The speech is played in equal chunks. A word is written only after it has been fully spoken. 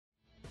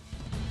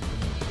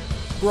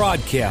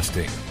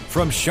Broadcasting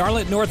from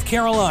Charlotte, North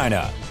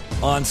Carolina,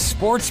 on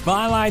Sports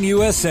Byline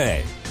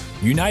USA,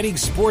 uniting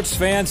sports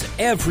fans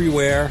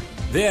everywhere.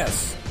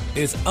 This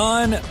is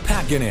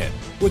Unpacking It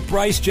with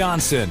Bryce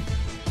Johnson.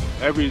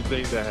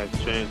 Everything that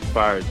has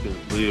transpired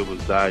since Leah was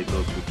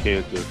diagnosed with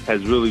cancer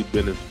has really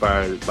been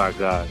inspired by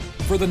God.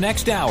 For the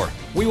next hour,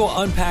 we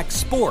will unpack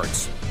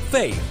sports,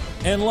 faith,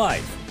 and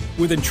life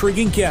with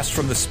intriguing guests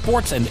from the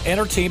sports and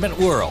entertainment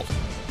world.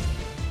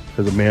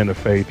 As a man of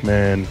faith,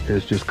 man,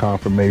 it's just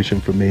confirmation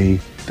for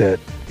me that,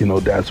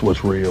 that's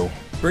what's real.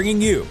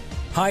 Bringing you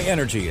high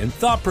energy and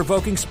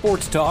thought-provoking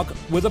sports talk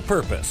with a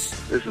purpose.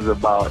 This is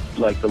about,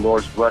 the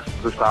Lord's blessed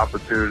this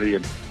opportunity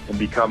and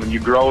becoming, you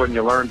grow and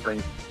you learn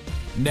things.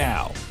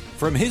 Now,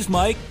 from his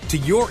mic to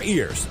your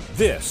ears,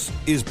 this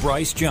is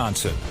Bryce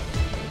Johnson.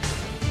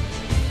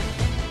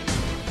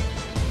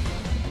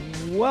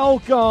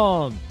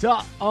 Welcome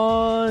to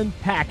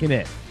Unpacking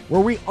It,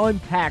 where we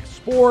unpack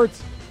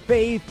sports,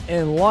 faith,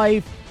 and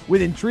life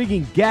with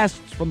intriguing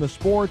guests from the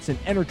sports and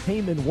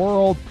entertainment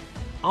world.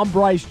 I'm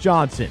Bryce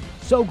Johnson.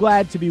 So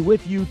glad to be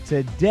with you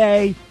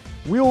today.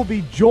 We will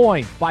be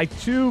joined by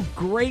two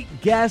great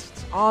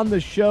guests on the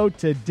show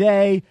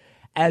today,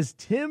 as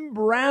Tim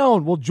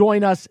Brown will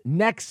join us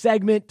next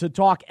segment to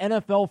talk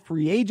NFL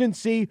free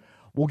agency.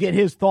 We'll get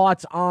his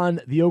thoughts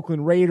on the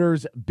Oakland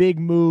Raiders' big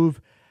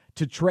move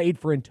to trade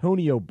for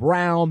Antonio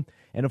Brown.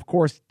 And, of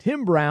course,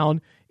 Tim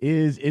Brown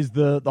is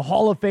the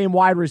Hall of Fame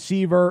wide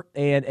receiver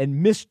and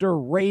Mr.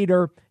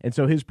 Raider, and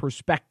so his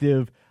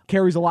perspective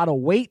carries a lot of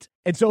weight.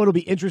 And so it'll be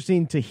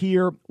interesting to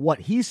hear what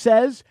he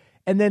says.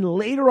 And then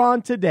later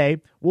on today,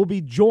 we'll be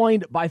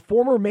joined by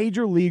former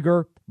Major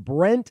Leaguer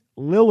Brent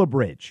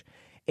Lillibridge.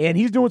 And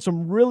he's doing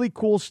some really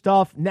cool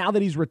stuff now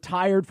that he's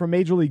retired from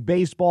Major League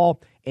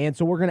Baseball. And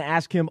so we're going to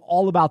ask him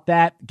all about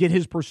that, get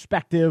his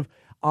perspective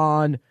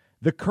on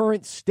the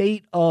current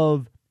state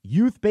of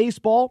youth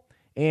baseball.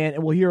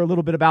 And we'll hear a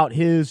little bit about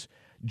his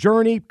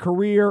journey,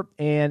 career,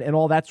 and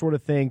all that sort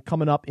of thing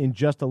coming up in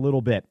just a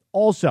little bit.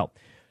 Also,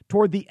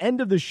 toward the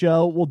end of the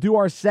show, we'll do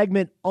our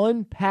segment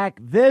Unpack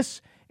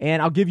This, and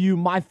I'll give you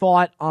my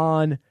thought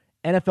on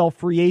NFL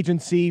free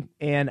agency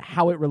and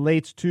how it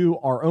relates to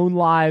our own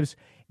lives.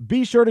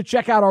 Be sure to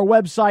check out our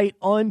website,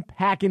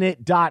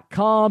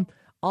 unpackingit.com.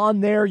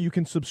 On there, you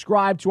can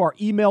subscribe to our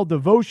email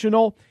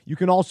devotional. You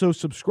can also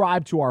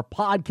subscribe to our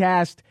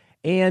podcast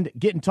and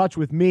get in touch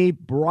with me,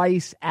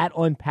 Bryce, at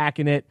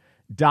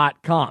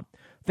unpackingit.com.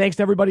 Thanks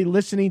to everybody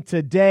listening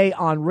today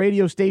on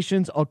radio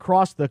stations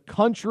across the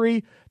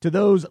country. To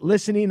those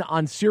listening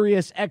on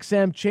Sirius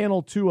XM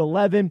Channel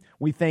 211,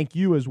 we thank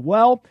you as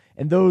well.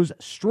 And those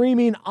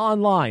streaming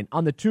online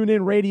on the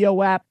TuneIn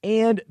Radio app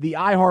and the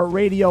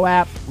iHeartRadio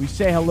app, we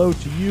say hello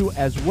to you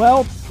as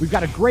well. We've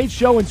got a great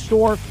show in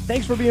store.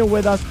 Thanks for being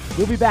with us.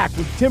 We'll be back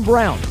with Tim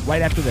Brown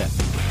right after this.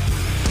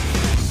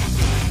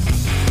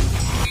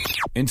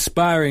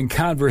 Inspiring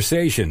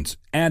conversations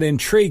and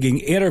intriguing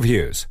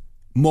interviews.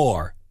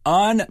 More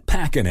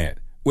Unpacking It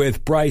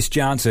with Bryce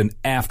Johnson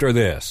after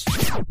this.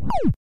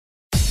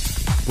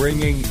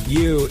 Bringing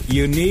you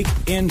unique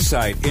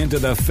insight into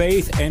the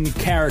faith and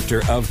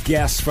character of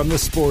guests from the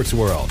sports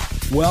world.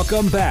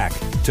 Welcome back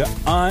to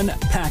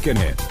Unpacking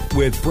It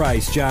with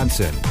Bryce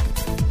Johnson.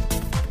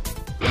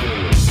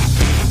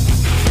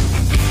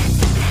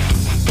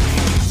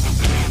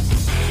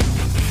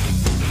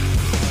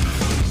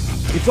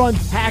 It's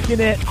Unpacking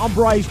It. I'm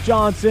Bryce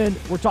Johnson.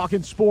 We're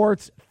talking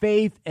sports,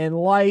 faith, and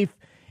life.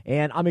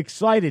 And I'm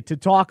excited to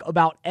talk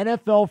about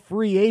NFL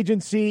free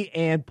agency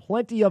and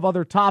plenty of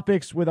other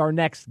topics with our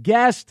next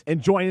guest.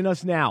 And joining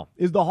us now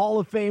is the Hall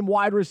of Fame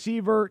wide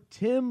receiver,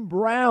 Tim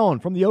Brown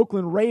from the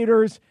Oakland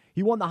Raiders.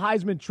 He won the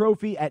Heisman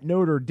Trophy at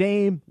Notre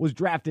Dame, was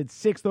drafted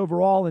 6th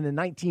overall in the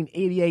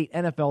 1988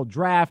 NFL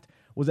Draft,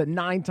 was a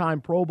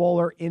 9-time Pro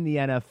Bowler in the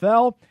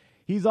NFL.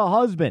 He's a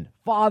husband,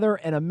 father,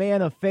 and a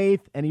man of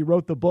faith, and he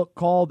wrote the book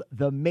called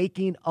The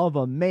Making of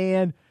a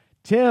Man.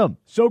 Tim,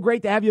 so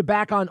great to have you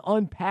back on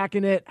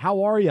Unpacking It.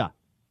 How are you?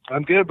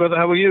 I'm good, brother.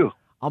 How are you?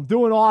 I'm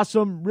doing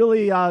awesome.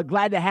 Really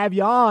glad to have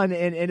you on.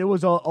 And it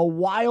was a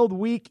wild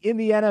week in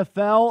the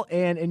NFL,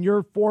 and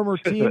your former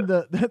team,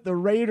 the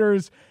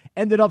Raiders,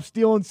 ended up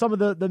stealing some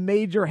of the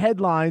major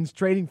headlines,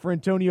 trading for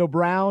Antonio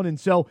Brown. And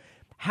so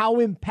how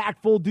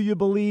impactful do you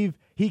believe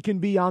he can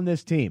be on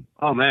this team?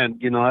 Oh, man,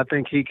 I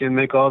think he can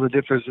make all the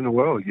difference in the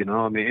world.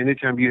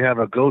 Anytime you have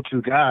a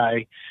go-to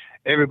guy,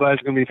 everybody's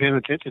going to be paying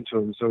attention to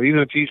him. So even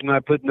if he's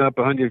not putting up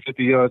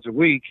 150 yards a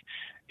week,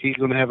 he's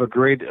going to have a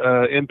great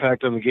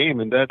impact on the game,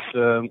 and that's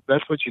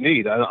what you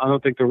need. I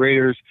don't think the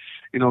Raiders,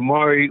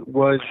 Maury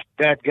was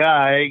that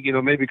guy,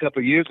 maybe a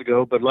couple of years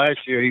ago, but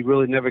last year he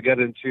really never got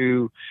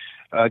into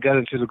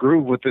the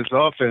groove with this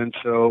offense.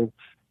 So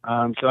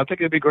I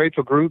think it'd be great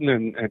for Gruden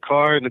and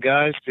Carr and the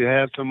guys to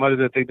have somebody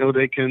that they know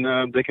they can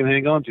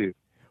hang on to.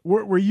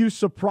 Were you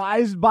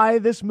surprised by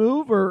this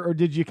move, or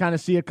did you kind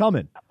of see it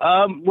coming?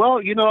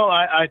 Well,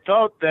 I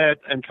thought that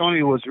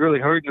Antonio was really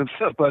hurting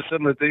himself by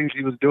some of the things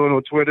he was doing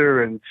on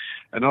Twitter and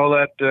all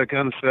that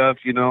kind of stuff,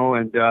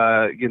 and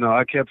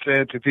I kept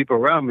saying to people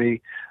around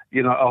me,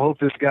 I hope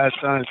this guy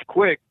signs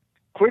quick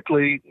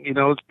quickly,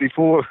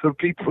 before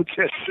people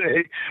just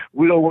say,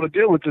 we don't want to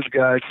deal with this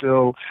guy.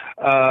 So,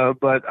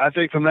 but I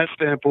think from that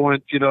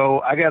standpoint,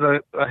 I got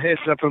a heads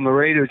up from the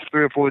Raiders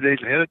 3 or 4 days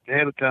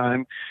ahead of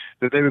time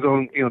that they were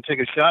going to, take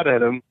a shot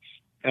at him.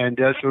 And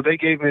so they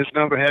gave me his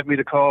number, had me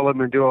to call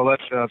him and do all that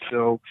stuff.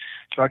 So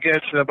I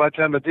guess by the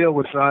time the deal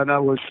was signed, I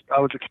was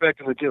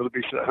expecting the deal to be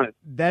signed.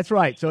 That's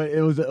right. So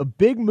it was a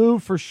big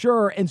move for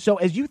sure. And so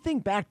as you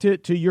think back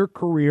to your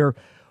career,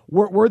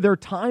 were there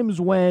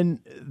times when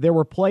there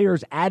were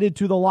players added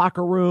to the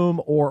locker room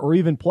or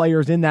even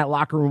players in that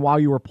locker room while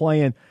you were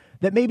playing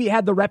that maybe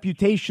had the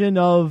reputation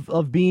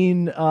of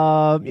being,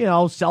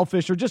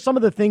 selfish, or just some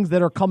of the things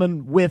that are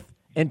coming with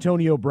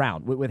Antonio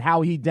Brown, with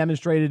how he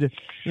demonstrated,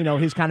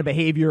 his kind of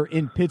behavior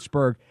in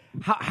Pittsburgh?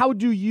 How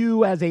do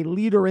you, as a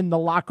leader in the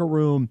locker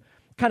room,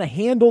 kind of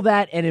handle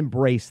that and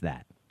embrace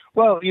that?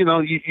 Well,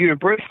 you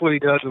embrace what he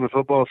does on the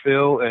football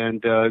field,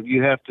 and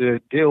you have to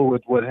deal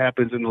with what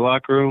happens in the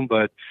locker room.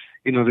 But,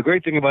 the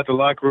great thing about the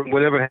locker room,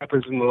 whatever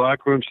happens in the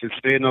locker room should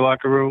stay in the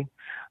locker room.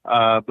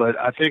 But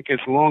I think as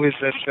long as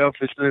that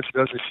selfishness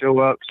doesn't show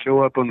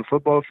up on the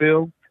football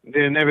field,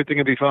 then everything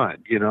will be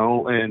fine,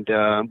 And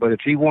but if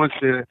he wants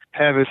to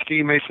have his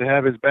teammates to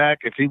have his back,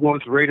 if he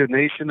wants Raider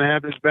Nation to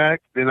have his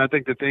back, then I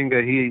think the thing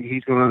that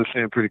he's going to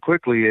understand pretty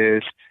quickly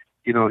is,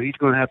 he's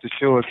going to have to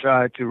show a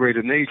side to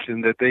Raider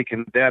Nation that they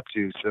can adapt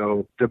to.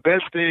 So the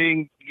best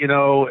thing,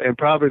 and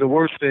probably the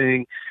worst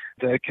thing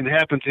that can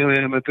happen to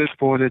him at this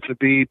point is to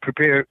be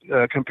prepared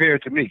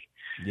compared to me.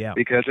 Yeah.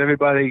 Because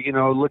everybody,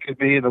 look at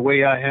me and the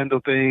way I handle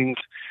things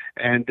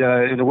and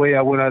the way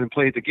I went out and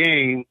played the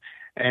game.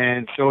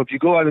 And so if you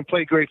go out and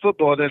play great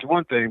football, that's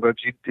one thing. But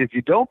if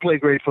you don't play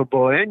great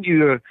football and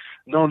you're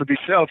known to be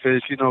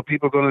selfish,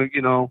 people are going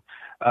to,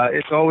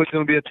 it's always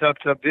going to be a tough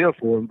deal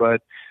for him.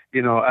 But,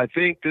 I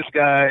think this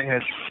guy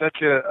has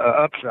such a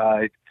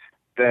upside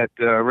that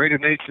Raider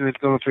Nation is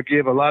going to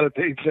forgive a lot of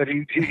things that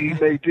he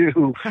may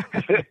do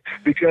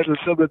because of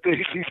some of the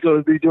things he's going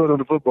to be doing on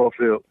the football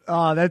field.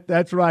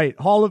 That's right.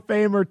 Hall of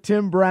Famer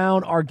Tim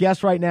Brown, our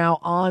guest right now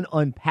on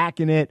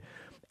Unpacking It.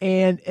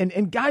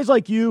 And guys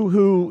like you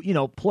who,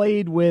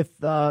 played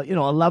with, a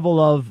level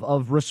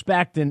of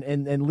respect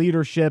and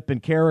leadership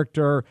and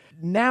character.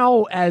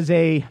 Now as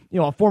a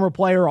former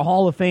player, a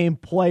Hall of Fame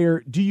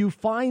player, do you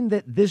find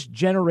that this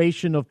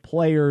generation of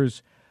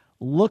players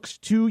looks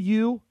to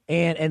you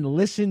and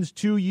listens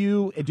to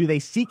you? Do they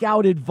seek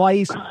out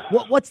advice?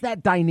 What's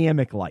that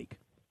dynamic like?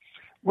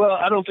 Well,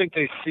 I don't think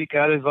they seek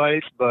out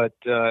advice, but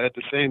at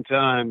the same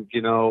time,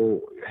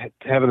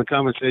 having a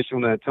conversation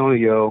with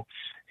Antonio,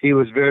 he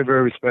was very,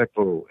 very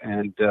respectful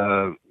and,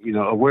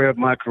 aware of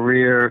my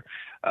career,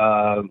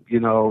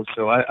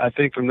 so I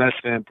think from that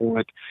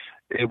standpoint,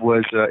 it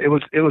was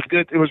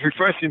good. It was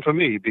refreshing for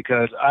me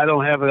because I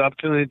don't have an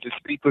opportunity to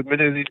speak with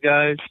many of these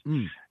guys.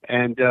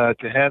 And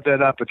to have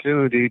that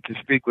opportunity to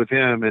speak with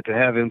him and to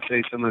have him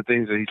say some of the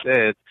things that he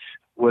said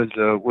was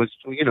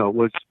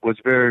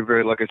very,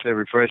 very, like I said,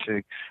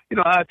 refreshing.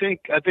 I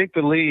think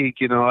the league,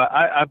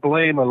 I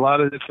blame a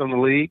lot of this on the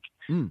league.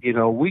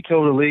 We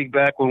told the league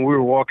back when we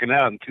were walking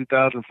out in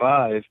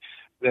 2005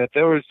 that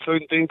there were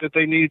certain things that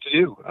they needed to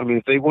do. I mean,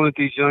 if they wanted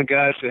these young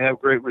guys to have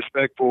great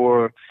respect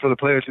for the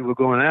players who were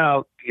going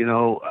out,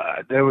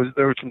 there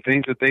were some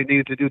things that they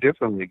needed to do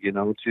differently,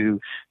 to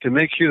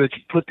make sure that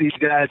you put these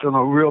guys on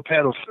a real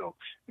pedestal.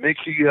 Make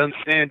sure you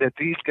understand that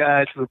these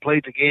guys who have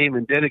played the game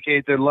and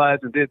dedicated their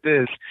lives and did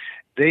this,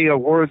 they are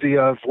worthy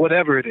of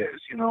whatever it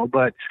is,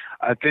 But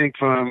I think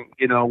from,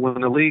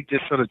 when the league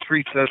just sort of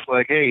treats us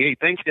like, hey,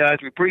 thanks,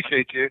 guys, we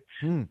appreciate you,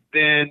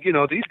 then,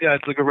 these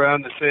guys look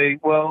around and say,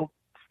 well,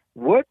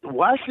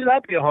 why should I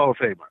be a Hall of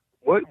Famer?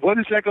 What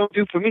is that going to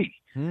do for me?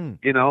 And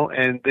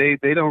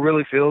they don't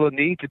really feel the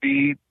need to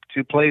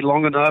play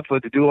long enough or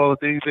to do all the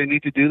things they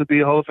need to do to be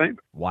a Hall of Famer.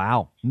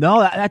 Wow.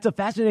 No, that's a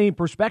fascinating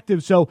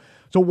perspective. So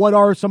what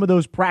are some of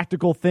those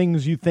practical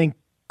things you think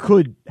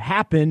could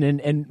happen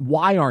and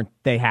why aren't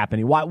they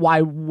happening?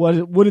 Why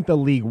wouldn't the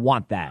league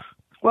want that?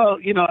 Well,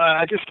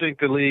 I just think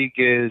the league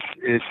is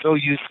so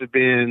used to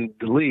being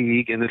the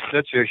league, and it's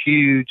such a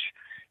huge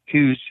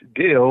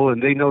deal,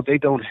 and they know they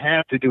don't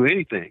have to do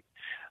anything.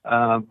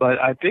 But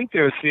I think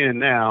they're seeing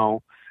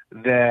now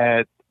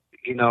that,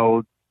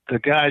 the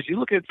guys, you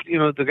look at,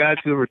 the guys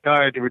who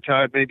retired, they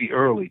retired maybe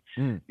early,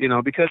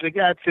 because they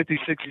got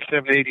 50, 60,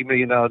 70, $80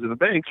 million in the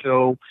bank.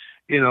 So,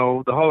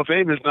 the Hall of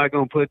Fame is not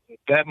going to put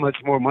that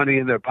much more money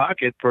in their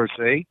pocket per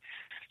se.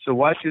 So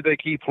why should they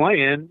keep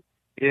playing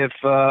if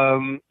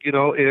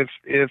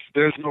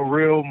there's no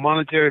real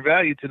monetary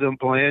value to them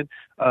playing,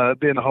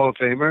 being a Hall of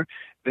Famer?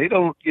 They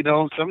don't,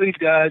 some of these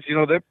guys,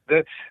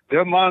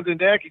 their moms and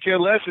dad could care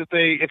less if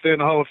they're in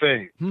the Hall of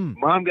Fame.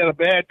 Mom got a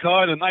bad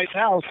car and a nice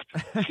house.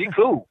 She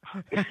cool,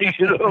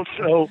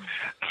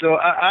 So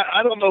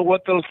I don't know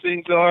what those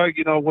things are,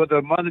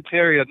 whether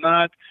monetary or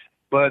not.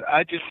 But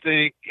I just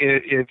think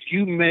if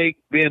you make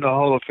being a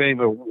Hall of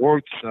Famer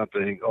worth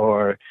something,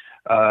 or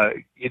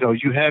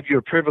you have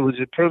your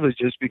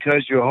privileges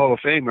because you're a Hall of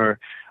Famer,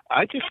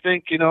 I just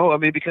think,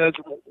 because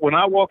when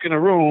I walk in a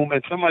room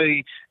and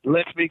somebody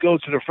lets me go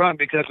to the front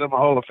because I'm a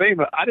Hall of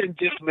Famer, I didn't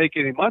just make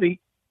any money.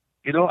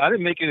 I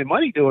didn't make any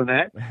money doing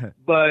that,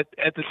 but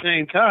at the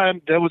same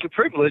time, that was a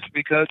privilege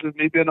because of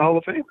me being a Hall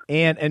of Famer.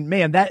 And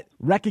man, that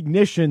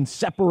recognition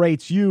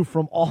separates you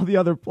from all the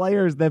other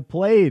players that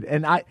played.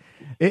 And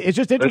it's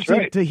just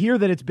interesting to hear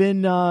that it's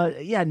been,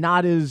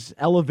 not as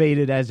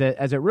elevated as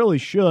it really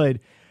should.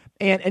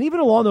 And even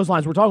along those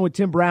lines, we're talking with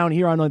Tim Brown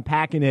here on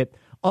Unpacking It.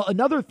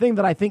 Another thing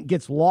that I think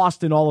gets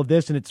lost in all of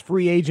this, and it's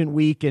free agent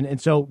week, and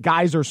so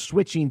guys are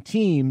switching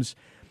teams.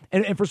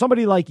 And for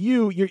somebody like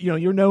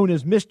you're known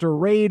as Mr.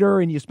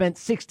 Raider, and you spent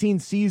 16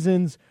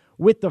 seasons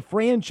with the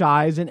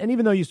franchise. And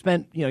even though you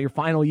spent your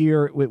final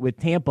year with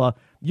Tampa,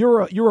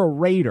 you're a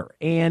Raider,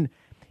 and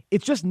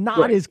it's just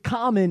not as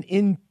common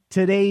in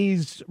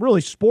today's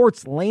really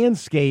sports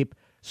landscape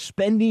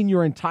spending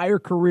your entire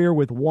career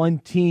with one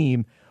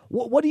team.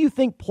 What do you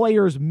think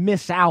players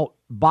miss out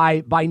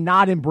by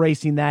not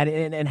embracing that,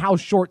 and how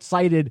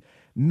short-sighted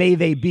may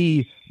they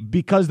be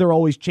because they're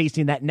always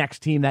chasing that next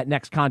team, that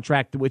next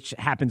contract, which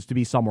happens to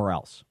be somewhere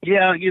else?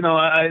 Yeah,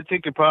 I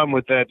think the problem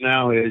with that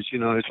now is,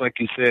 it's like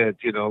you said,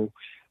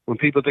 when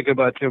people think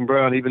about Tim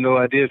Brown, even though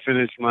I did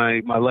finish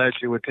my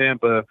last year with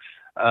Tampa,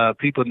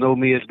 people know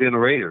me as being a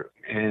Raider.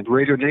 And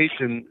Raider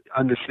Nation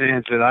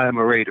understands that I am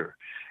a Raider.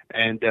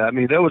 And,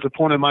 there was a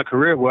point in my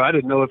career where I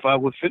didn't know if I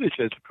would finish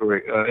as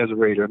a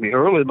Raider.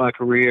 Early in my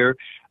career,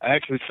 I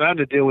actually signed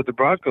a deal with the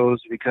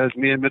Broncos because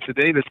me and Mr.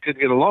 Davis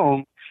couldn't get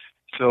along.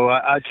 So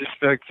I just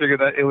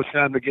figured that it was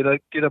time to get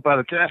up out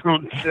of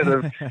town instead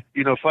of,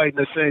 fighting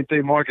the same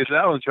thing Marcus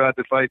Allen tried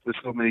to fight for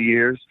so many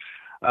years.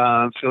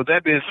 So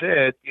that being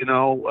said,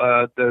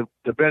 the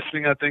best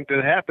thing I think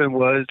that happened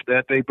was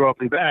that they brought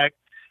me back.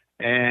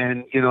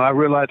 And, I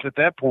realized at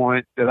that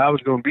point that I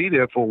was going to be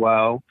there for a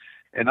while.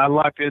 And I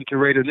locked into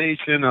Raider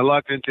Nation. I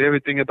locked into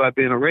everything about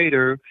being a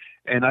Raider.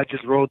 And I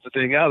just rolled the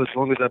thing out as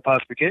long as I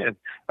possibly could.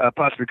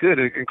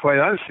 And quite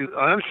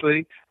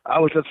honestly, I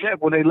was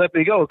upset when they let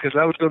me go because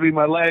I was going to be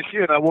my last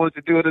year and I wanted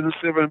to do it in the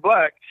silver and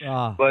black.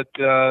 But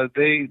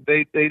they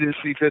didn't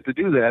see fit to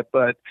do that.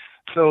 But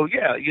so,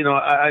 yeah,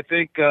 I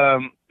think,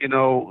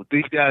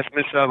 these guys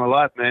miss out on a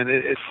lot, man.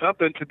 It's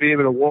something to be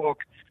able to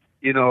walk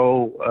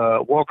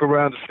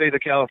around the state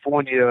of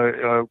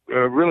California,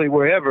 really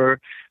wherever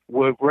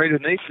where Raider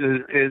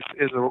Nation is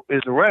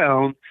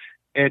around,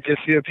 and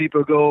just hear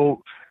people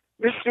go,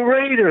 Mr.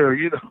 Raider,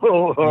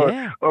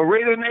 or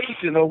Raider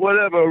Nation, or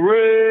whatever,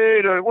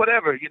 Raider,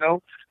 whatever,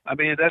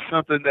 that's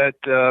something that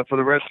for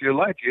the rest of your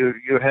life you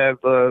have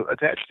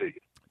attached to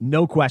you.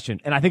 No question.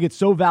 And I think it's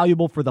so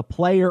valuable for the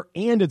player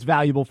and it's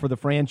valuable for the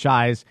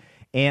franchise.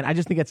 And I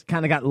just think it's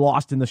kind of got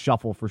lost in the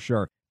shuffle for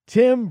sure.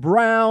 Tim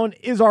Brown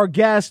is our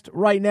guest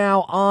right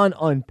now on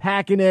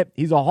Unpacking It.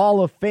 He's a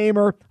Hall of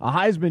Famer, a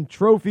Heisman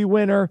Trophy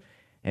winner,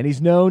 and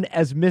he's known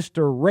as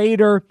Mr.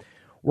 Raider.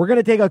 We're going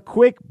to take a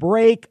quick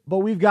break, but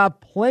we've got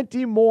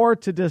plenty more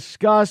to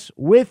discuss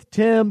with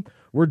Tim.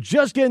 We're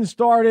just getting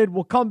started.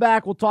 We'll come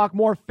back. We'll talk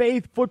more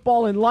faith,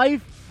 football, and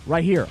life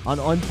right here on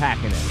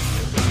Unpacking It.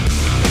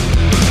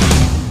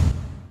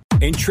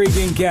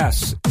 Intriguing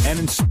guests and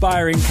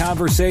inspiring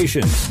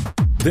conversations.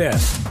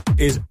 This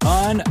is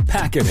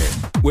Unpacking It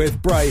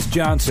with Bryce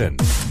Johnson.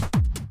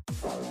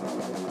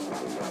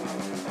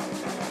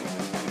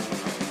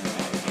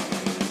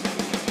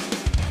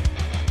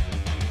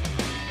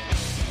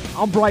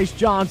 I'm Bryce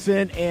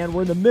Johnson, and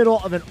we're in the middle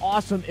of an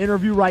awesome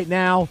interview right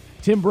now.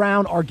 Tim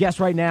Brown, our guest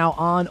right now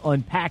on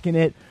Unpacking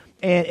It.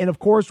 And of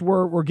course,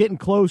 we're getting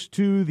close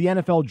to the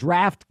NFL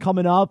draft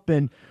coming up.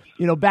 And,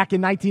 back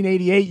in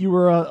 1988, you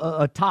were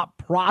a top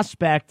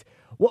prospect.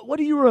 What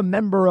do you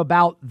remember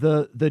about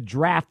the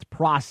draft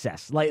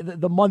process, like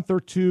the month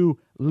or two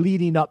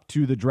leading up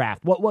to the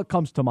draft? What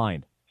comes to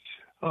mind?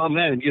 Oh,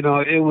 man, it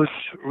was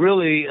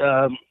really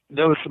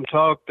there was some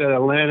talk that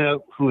Atlanta,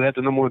 who had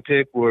the number one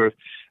pick, were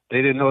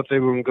they didn't know if they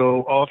were going to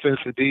go offense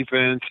or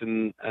defense.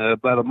 And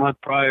about a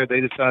month prior,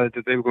 they decided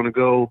that they were going to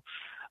go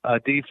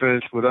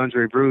defense with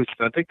Andre Bruce.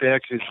 I think they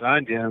actually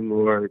signed him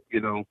or,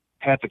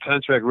 had the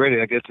contract ready.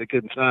 I guess they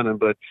couldn't sign him,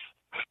 but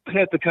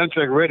had the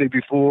contract ready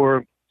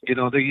before – they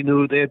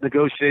knew they had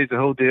negotiated the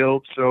whole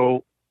deal.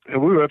 So,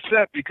 and we were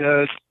upset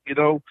because, he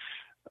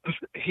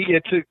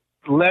had took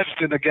less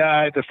than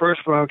the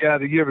first round guy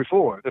the year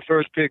before, the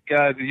first pick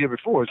guy the year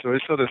before. So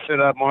it sort of set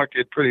our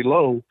market pretty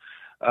low.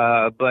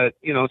 But,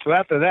 so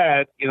after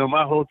that,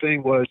 my whole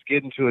thing was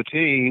getting to a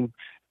team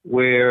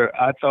where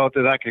I thought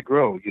that I could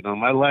grow.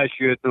 My last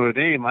year at Notre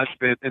Dame, I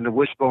spent in the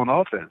wishbone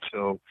offense.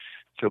 So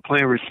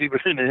playing receiver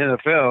in the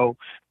NFL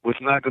was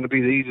not going to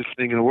be the easiest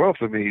thing in the world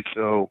for me.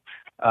 So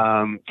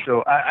I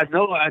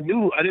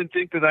didn't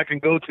think that I can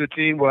go to a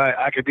team where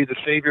I could be the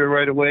savior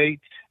right away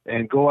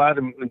and go out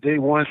and day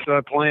one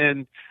start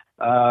playing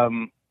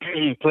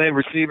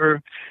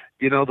receiver,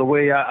 the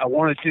way I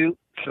wanted to.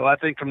 So I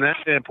think from that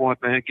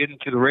standpoint, man, getting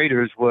to the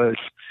Raiders was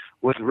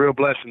a real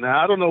blessing.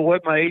 Now, I don't know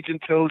what my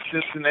agent told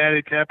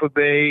Cincinnati, Tampa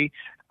Bay,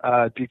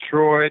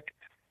 Detroit,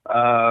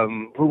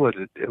 who was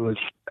it? It was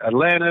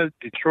Atlanta,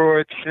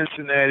 Detroit,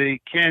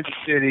 Cincinnati, Kansas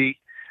City,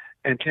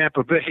 and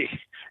Tampa Bay.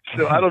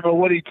 So I don't know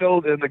what he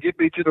told them to get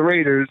me to the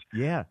Raiders.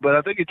 Yeah. But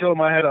I think he told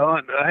them I had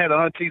an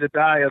auntie to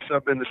die or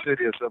something in the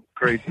city or something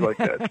crazy like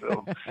that.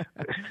 So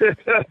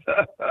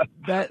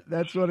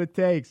that's what it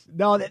takes.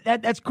 No,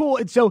 that's cool.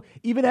 And so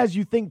even as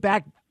you think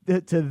back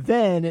to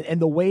then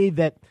and the way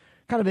that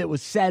kind of it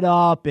was set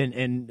up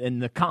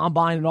and the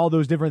combine and all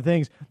those different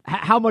things,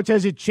 how much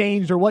has it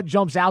changed, or what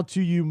jumps out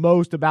to you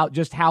most about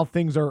just how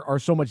things are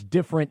so much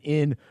different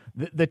in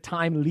the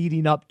time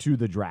leading up to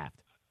the draft?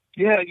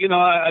 Yeah,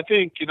 I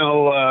think,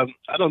 I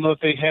don't know if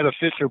they had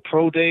official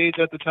pro days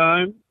at the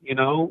time,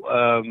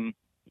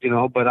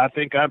 but I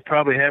think I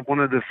probably had one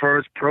of the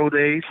first pro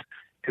days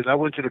because I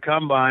went to the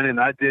combine and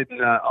I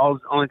didn't,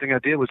 only thing I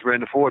did was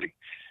ran the 40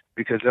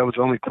 because that was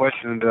the only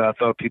question that I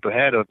thought people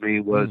had of me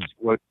was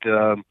what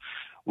kind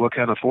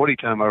of 40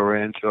 time I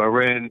ran. So I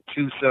ran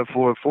 2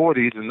 sub-4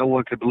 40s and no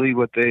one could believe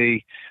what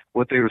they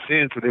were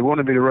saying. So they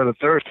wanted me to run a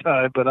third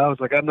time, but I was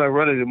like, I'm not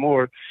running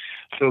anymore.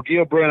 So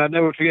Gil Brent, I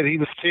never forget, he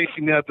was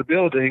chasing me out the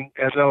building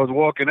as I was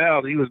walking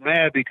out. He was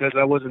mad because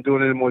I wasn't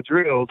doing any more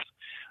drills.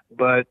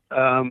 But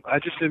I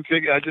just didn't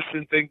think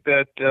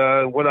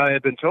that what I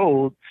had been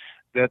told,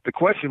 that the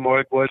question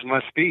mark was my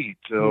speed.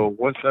 So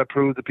once I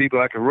proved to people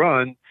I could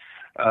run,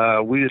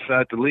 we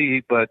decided to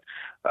leave. But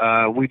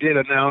we did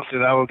announce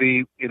that I would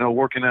be,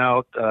 working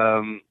out,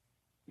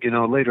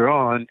 later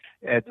on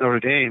at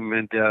Notre Dame.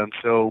 And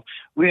so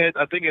we had,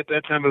 I think at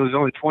that time it was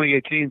only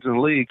 28 teams in the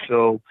league.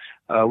 So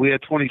we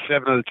had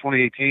 27 of the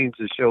 28 teams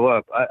to show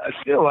up. I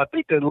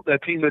think that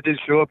team that did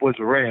show up was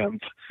the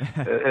Rams,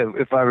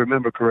 if I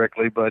remember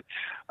correctly. But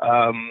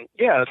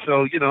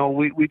so,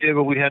 we did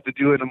what we had to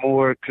do in a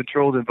more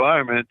controlled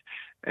environment.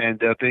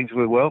 And things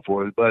went well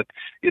for us. But,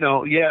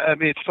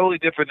 it's totally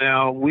different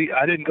now. We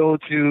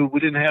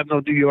didn't have no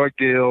New York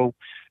deal.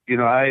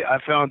 I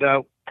found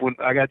out when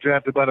I got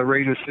drafted by the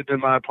Raiders sitting in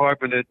my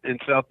apartment in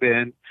South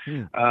Bend.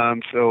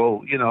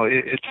 So,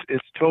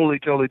 it's totally,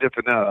 totally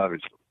different now,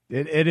 obviously.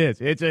 It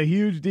is. It's a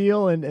huge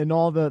deal, and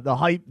all the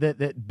hype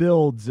that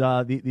builds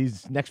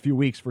these next few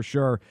weeks for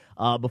sure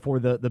before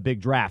the big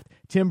draft.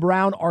 Tim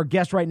Brown, our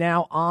guest right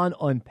now on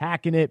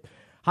Unpacking It.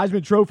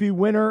 Heisman Trophy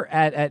winner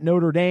at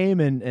Notre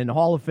Dame and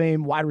Hall of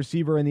Fame wide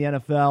receiver in the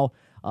NFL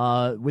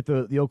with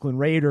the Oakland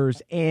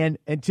Raiders. And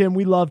Tim,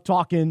 we love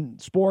talking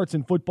sports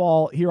and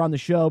football here on the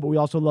show, but we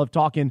also love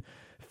talking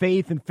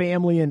faith and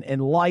family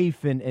and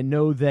life and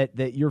know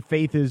that your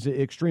faith is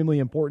extremely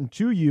important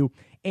to you.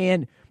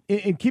 And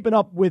in keeping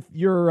up with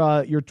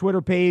your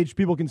Twitter page,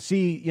 people can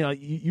see,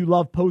 you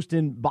love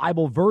posting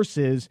Bible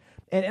verses.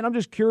 And I'm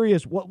just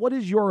curious, what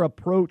is your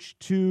approach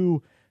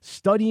to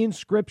studying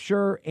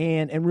Scripture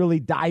and really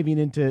diving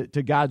into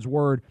God's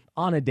Word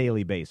on a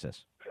daily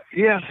basis?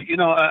 Yeah,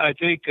 I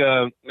think,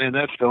 man,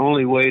 that's the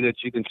only way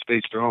that you can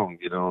stay strong.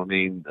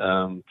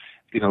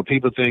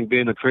 People think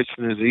being a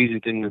Christian is an easy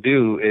thing to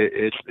do.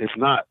 It's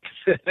not.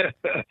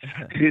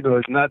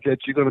 It's not that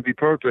you're going to be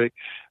perfect,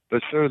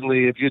 but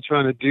certainly if you're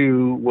trying to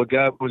do what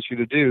God wants you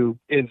to do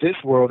in this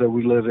world that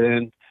we live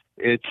in,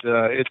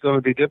 it's going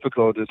to be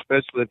difficult,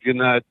 especially if you're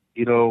not,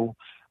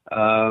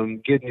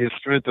 getting your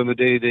strength on a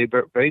day-to-day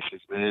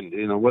basis, man.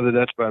 Whether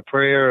that's by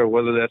prayer or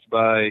whether that's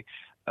by,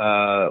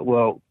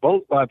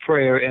 both by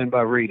prayer and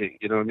by reading.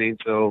 You know what I mean?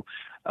 So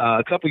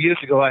a couple of years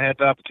ago, I had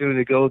the opportunity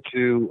to go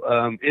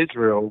to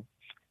Israel,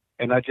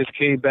 and I just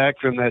came back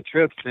from that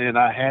trip saying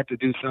I had to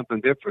do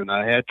something different.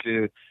 I had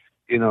to,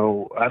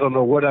 I don't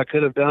know what I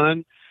could have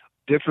done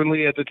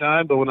differently at the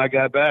time, but when I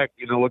got back,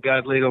 what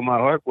God laid on my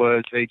heart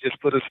was, hey,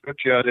 just put a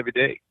scripture out every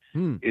day.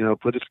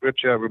 Put a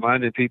scripture out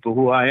reminding people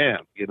who I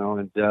am,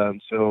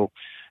 and so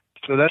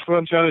that's what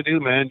I'm trying to do,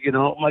 man.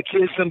 My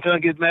kids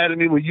sometimes get mad at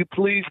me. Will you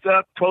please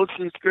stop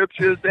posting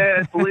scriptures,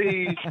 Dad?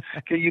 Please,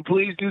 can you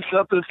please do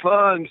something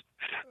fun?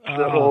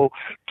 So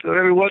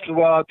every once in a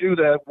while I'll do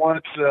that.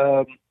 Once,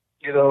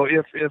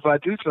 if I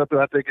do something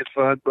I think it's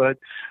fun, but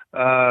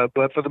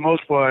for the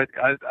most part,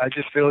 I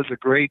just feel it's a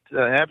great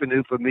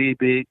avenue for me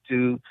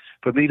to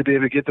be able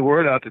to get the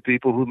word out to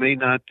people who may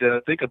not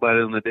think about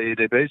it on a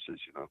day-to-day basis.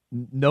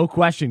 No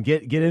question.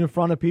 Get in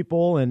front of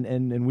people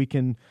and we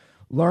can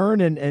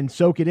learn and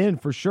soak it in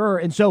for sure.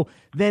 And so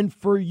then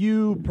for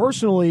you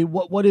personally,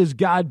 what has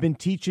God been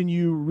teaching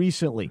you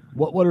recently?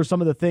 What are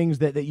some of the things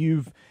that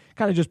you've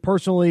kind of just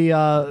personally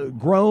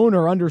grown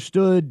or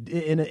understood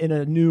in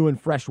a new and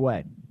fresh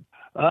way?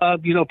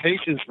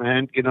 Patience,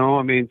 man.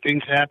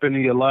 Things happen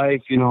in your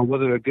life,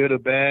 whether they're good or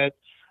bad.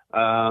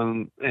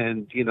 To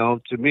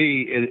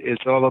me,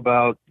 it's all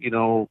about,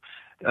 let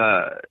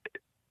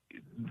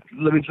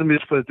me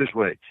just put it this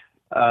way.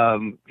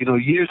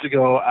 Years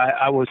ago,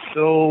 I was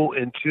so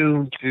in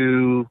tune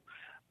to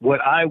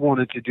what I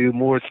wanted to do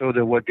more so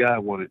than what God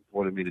wanted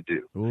me to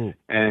do. Ooh.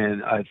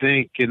 And I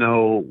think,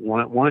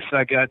 once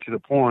I got to the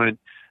point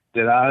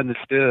that I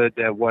understood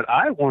that what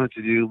I wanted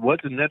to do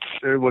wasn't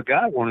necessarily what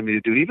God wanted me to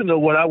do, even though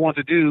what I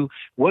wanted to do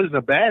wasn't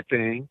a bad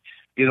thing,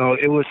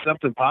 it was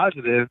something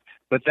positive,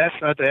 but that's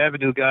not the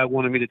avenue God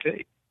wanted me to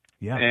take.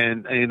 Yeah.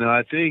 And,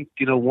 I think,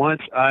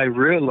 once I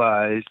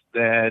realized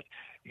that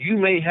you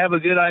may have a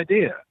good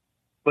idea,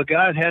 but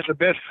God has a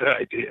better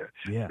idea.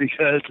 Yeah.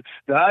 Because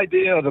the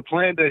idea or the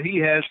plan that he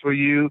has for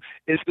you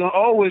is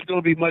always going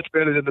to be much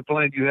better than the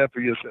plan you have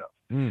for yourself.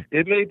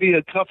 It may be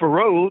a tougher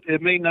road.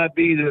 It may not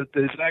be the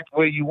exact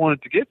way you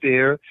wanted to get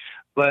there.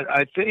 But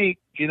I think,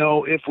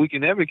 if we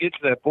can ever get to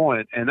that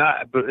point, and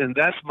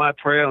that's my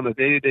prayer on a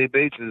day-to-day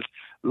basis,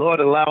 Lord,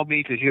 allow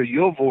me to hear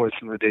your voice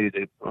on a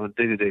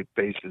day-to-day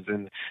basis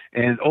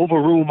and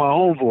overrule my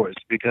own voice,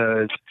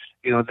 because,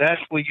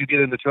 that's when you get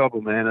into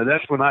trouble, man. And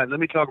that's when let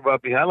me talk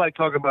about me. I like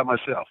talking about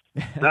myself,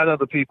 not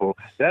other people.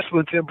 That's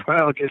when Tim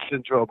Brown gets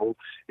in trouble,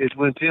 is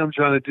when Tim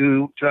tries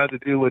to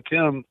do what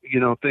Tim,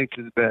 thinks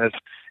is best,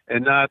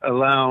 and not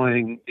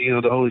allowing,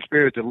 the Holy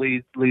Spirit to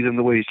lead him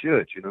the way he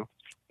should,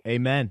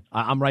 Amen.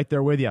 I'm right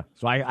there with you.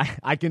 So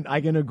I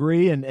can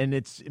agree, and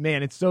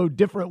it's so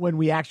different when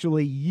we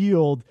actually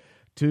yield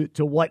to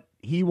what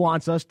he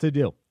wants us to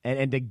do,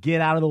 and to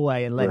get out of the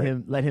way and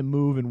let him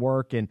move and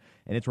work, and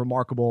it's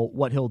remarkable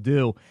what he'll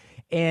do.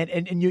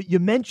 And you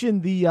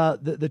mentioned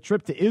the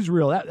trip to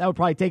Israel. That would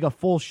probably take a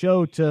full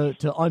show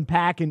to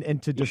unpack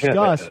and to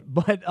discuss.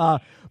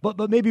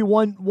 But maybe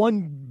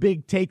one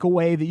big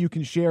takeaway that you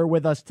can share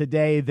with us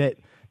today that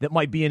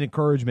might be an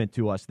encouragement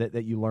to us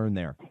that you learned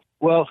there.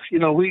 Well,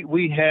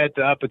 we had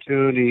the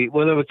opportunity.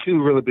 Well, there were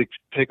two really big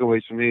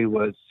takeaways for me.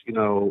 Was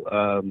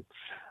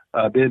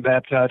being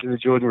baptized in the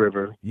Jordan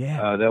River.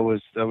 Yeah, that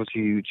was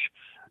huge.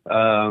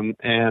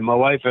 And my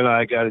wife and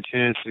I got a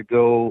chance to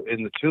go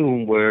in the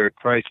tomb where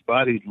Christ's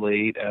body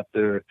laid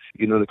after,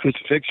 the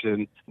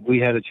crucifixion. We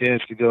had a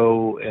chance to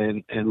go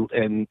and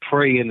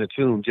pray in the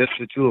tomb, just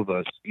the two of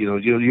us.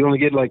 You only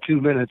get like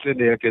 2 minutes in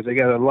there because they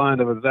got a line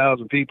of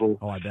 1,000 people.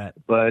 Oh, I bet.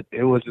 But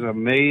it was an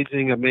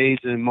amazing,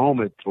 amazing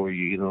moment for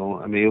you.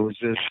 It was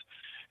just,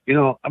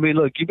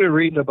 look, you've been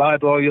reading the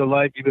Bible all your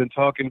life. You've been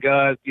talking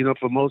God,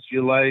 for most of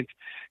your life,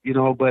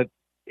 but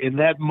in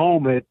that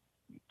moment,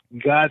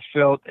 God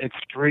felt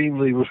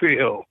extremely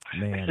real,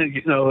 man.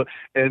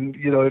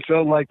 It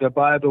felt like the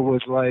Bible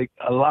was like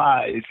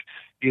alive,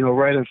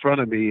 right in front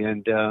of me.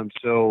 And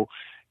so,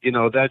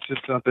 that's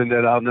just something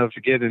that I'll never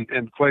forget.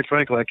 And quite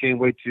frankly, I can't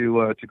wait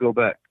to go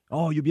back.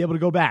 Oh, you'll be able to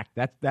go back.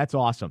 That's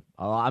awesome.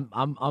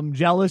 I'm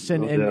jealous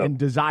and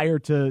desire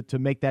to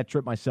make that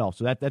trip myself.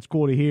 So that's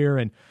cool to hear.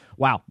 And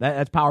wow,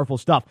 that's powerful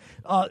stuff.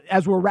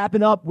 As we're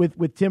wrapping up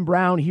with Tim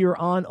Brown here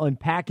on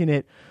Unpacking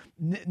It,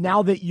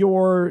 now that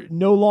you're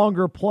no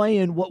longer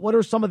playing, what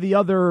are some of the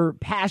other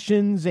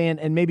passions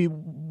and maybe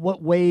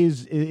what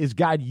ways is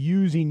God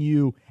using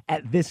you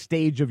at this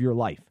stage of your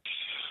life?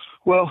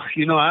 Well,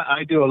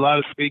 I do a lot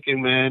of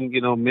speaking, man.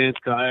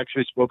 I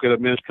actually spoke at a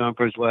men's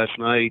conference last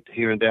night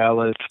here in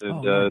Dallas,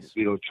 and nice.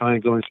 Try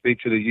and go and speak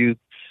to the youth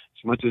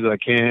as much as I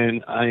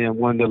can. I am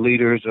one of the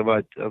leaders of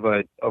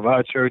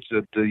our church,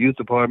 the youth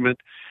department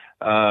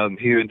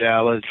here in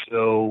Dallas.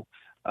 So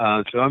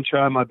I'm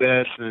trying my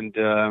best, and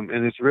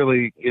it's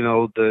really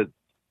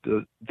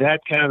that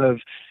kind of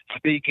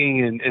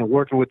speaking and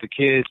working with the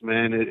kids,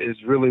 man, is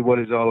really what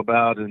it's all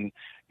about. And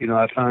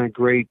I find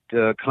great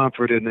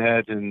comfort in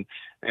that, and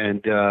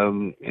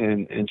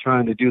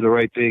trying to do the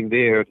right thing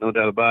there, no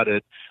doubt about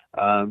it.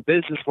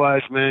 Business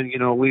wise, man,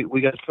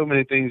 we got so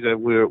many things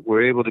that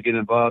we're able to get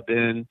involved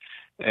in.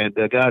 And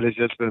God has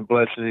just been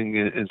blessing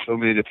in so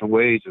many different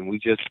ways, and we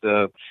just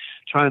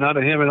try and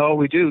honor Him in all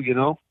we do,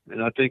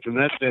 And I think from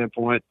that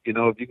standpoint,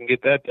 if you can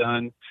get that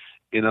done,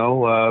 being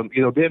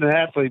an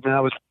athlete, man, I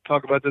was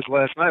talking about this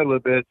last night a little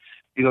bit.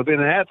 Being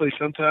an athlete,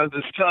 sometimes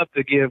it's tough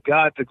to give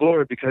God the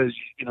glory because,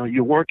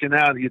 you're working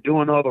out, you're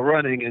doing all the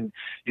running, and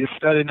you're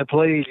studying the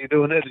plays, you're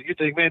doing this, and you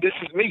think, man, this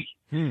is me.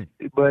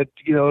 But,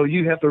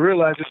 you have to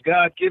realize it's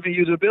God giving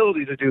you the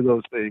ability to do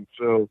those things.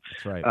 So,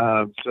 that's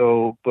right.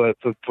 But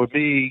for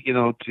me,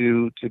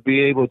 to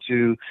be able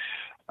to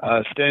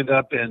stand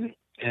up and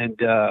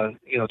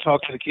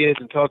talk to the kids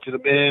and talk to the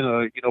men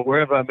or,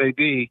 wherever I may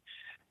be,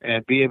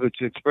 and be able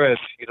to express,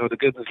 the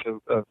goodness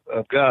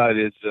of God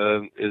is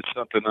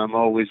something I'm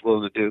always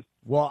willing to do.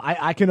 Well,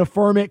 I can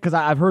affirm it because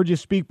I've heard you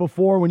speak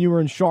before when you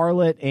were in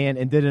Charlotte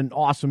and did an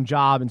awesome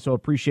job. And so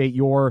appreciate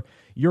your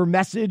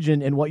message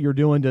and what you're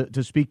doing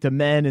to speak to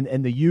men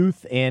and the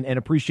youth and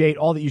appreciate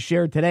all that you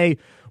shared today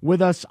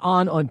with us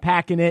on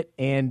Unpacking It.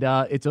 And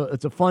it's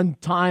a fun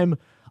time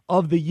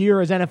of the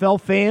year as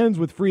NFL fans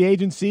with free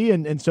agency,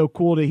 and so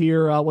cool to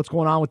hear what's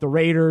going on with the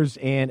Raiders,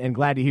 and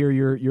glad to hear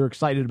you're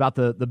excited about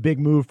the big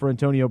move for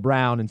Antonio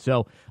Brown. And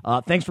so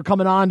thanks for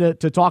coming on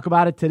to talk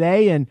about it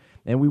today, and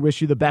we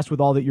wish you the best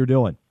with all that you're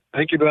doing.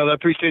 Thank you, brother. I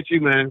appreciate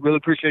you, man. Really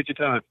appreciate your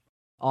time.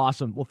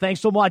 Awesome. Well,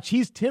 thanks so much.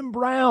 He's Tim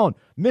Brown,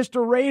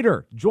 Mr.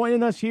 Raider,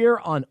 joining us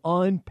here on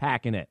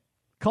Unpacking It.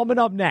 Coming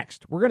up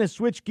next, we're going to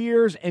switch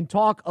gears and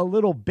talk a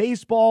little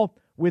baseball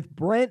with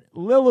Brent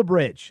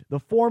Lillibridge. The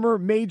former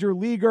major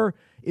leaguer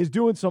is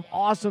doing some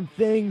awesome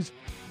things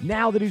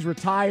now that he's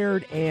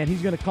retired, and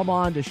he's going to come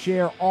on to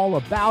share all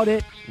about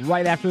it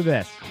right after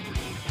this.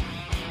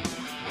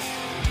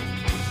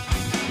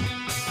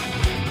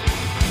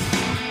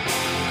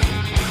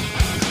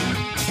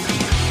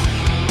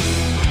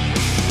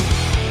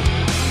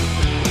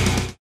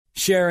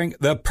 sharing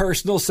the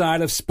personal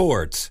side of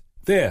sports.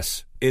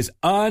 This is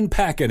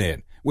Unpacking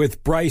It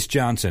with Bryce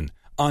Johnson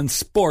on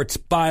Sports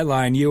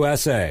Byline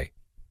USA.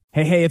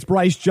 Hey, it's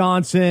Bryce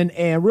Johnson,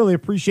 and really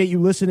appreciate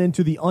you listening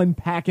to the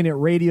Unpacking It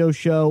radio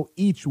show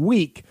each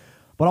week.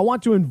 But I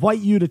want to invite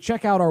you to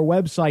check out our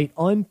website,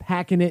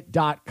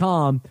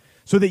 unpackingit.com,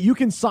 so that you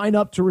can sign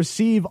up to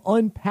receive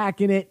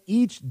Unpacking It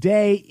each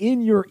day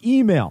in your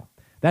email.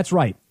 That's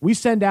right. We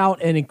send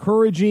out an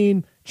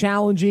encouraging,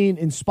 challenging,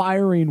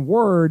 inspiring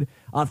word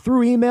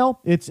through email.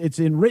 It's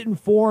in written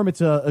form. It's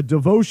a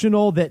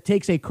devotional that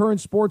takes a current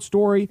sports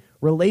story,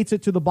 relates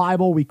it to the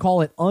Bible. We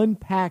call it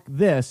Unpack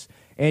This,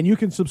 and you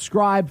can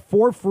subscribe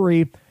for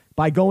free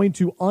by going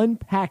to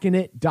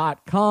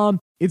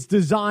unpackingit.com. It's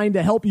designed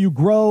to help you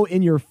grow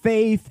in your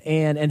faith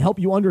and help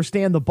you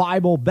understand the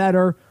Bible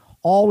better,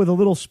 all with a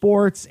little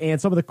sports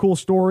and some of the cool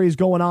stories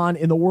going on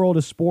in the world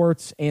of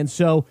sports. And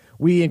so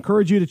we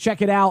encourage you to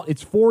check it out.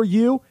 It's for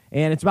you,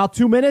 and it's about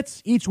 2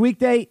 minutes each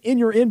weekday in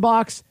your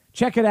inbox.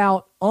 Check it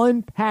out,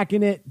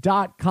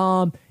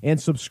 unpackingit.com,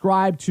 and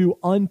subscribe to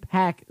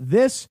Unpack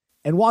This.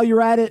 And while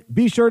you're at it,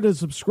 be sure to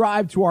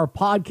subscribe to our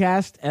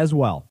podcast as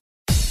well.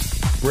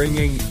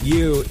 Bringing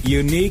you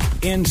unique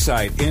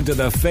insight into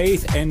the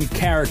faith and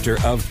character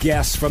of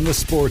guests from the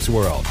sports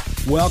world.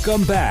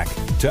 Welcome back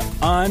to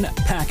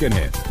Unpacking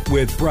It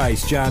with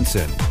Bryce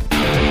Johnson.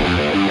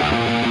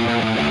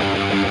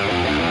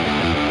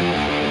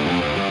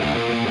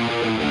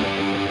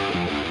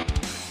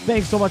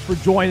 Thanks so much for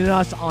joining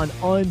us on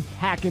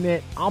Unpacking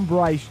It. I'm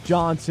Bryce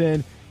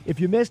Johnson.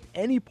 If you missed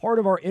any part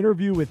of our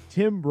interview with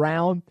Tim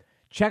Brown,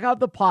 check out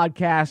the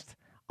podcast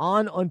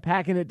on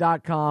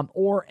unpackingit.com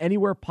or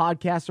anywhere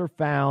podcasts are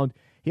found.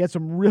 He had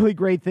some really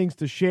great things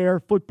to share,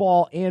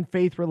 football and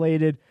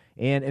faith-related,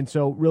 and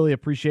so really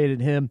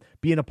appreciated him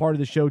being a part of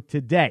the show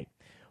today.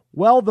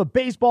 Well, the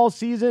baseball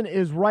season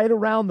is right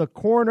around the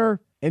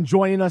corner, and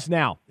joining us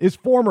now is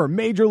former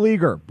Major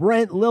Leaguer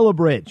Brent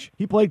Lillibridge.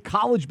 He played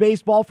college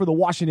baseball for the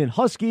Washington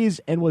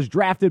Huskies and was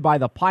drafted by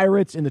the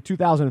Pirates in the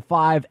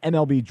 2005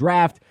 MLB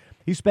Draft.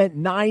 He spent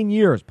 9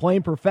 years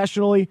playing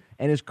professionally,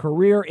 and his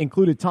career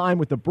included time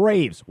with the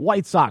Braves,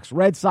 White Sox,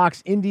 Red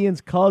Sox, Indians,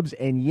 Cubs,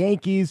 and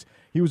Yankees.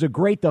 He was a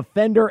great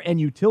defender and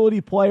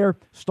utility player,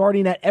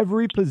 starting at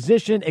every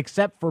position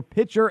except for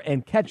pitcher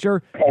and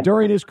catcher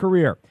during his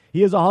career.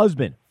 He is a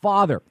husband,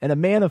 father, and a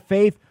man of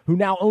faith who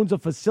now owns a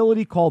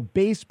facility called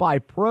Base by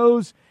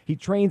Pros. He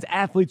trains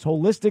athletes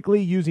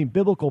holistically using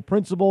biblical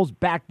principles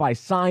backed by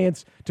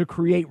science to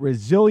create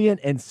resilient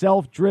and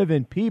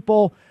self-driven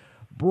people.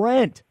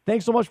 Brent,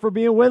 thanks so much for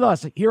being with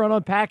us here on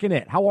Unpacking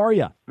It. How are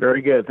you?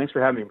 Very good. Thanks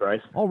for having me, Bryce.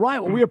 All right.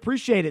 Well, we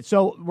appreciate it.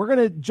 So we're going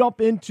to jump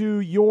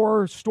into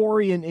your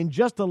story in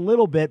just a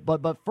little bit.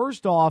 But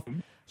first off,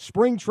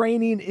 spring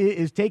training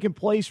is taking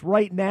place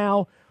right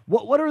now.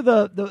 What are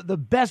the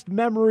best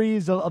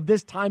memories of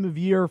this time of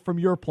year from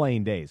your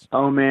playing days?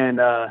 Oh, man,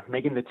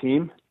 making the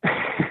team.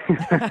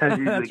 That's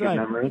usually That's good right.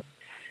 memories.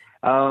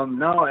 I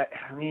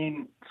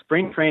mean,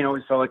 spring training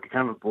always felt like a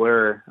kind of a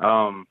blur.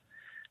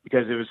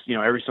 Because it was,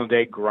 every single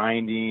day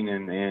grinding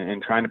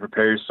and trying to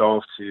prepare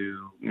yourself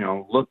to,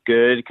 look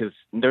good. Because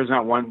there's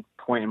not one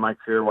point in my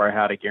career where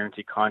I had a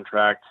guaranteed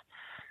contract.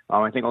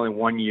 I think only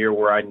 1 year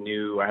where I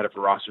knew I had a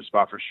roster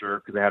spot for sure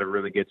because I had a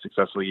really good,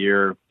 successful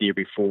year the year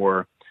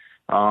before.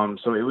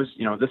 So it was,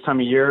 this time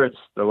of year, it's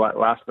the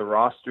last of the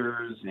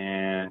rosters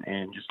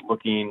and just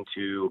looking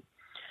to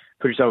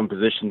put yourself in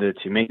position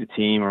to make the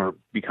team or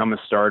become a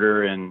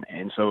starter. And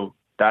so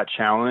that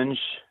challenge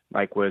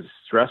was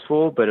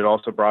stressful, but it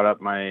also brought up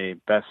my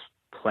best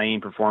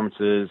playing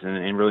performances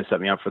and really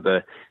set me up for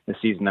the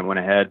season that went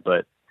ahead.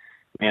 But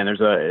man, there's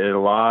a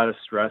lot of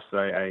stress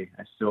that I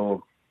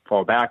still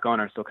fall back on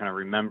or still kind of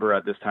remember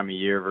at this time of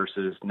year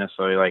versus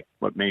necessarily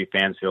what maybe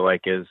fans feel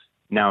like is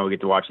now we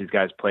get to watch these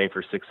guys play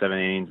for 6-7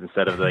 innings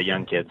instead of the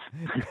young kids.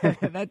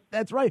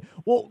 That's right.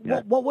 Well,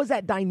 yeah. What was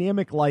that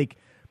dynamic like?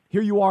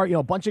 Here you are,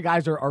 a bunch of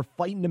guys are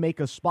fighting to make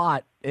a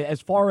spot as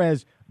far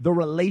as the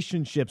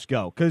relationships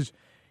go, because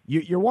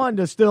you're wanting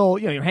to still,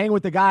 you're hanging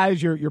with the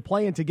guys, you're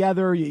playing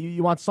together,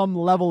 you want some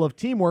level of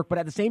teamwork, but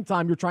at the same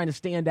time, you're trying to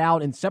stand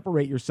out and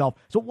separate yourself.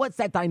 So what's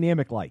that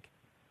dynamic like?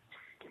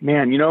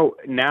 Man,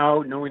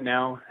 knowing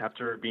now,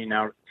 after being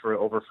out for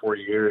over 4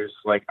 years,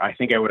 I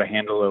think I would have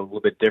handled it a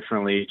little bit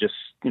differently, just,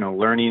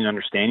 learning and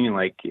understanding,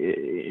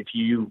 if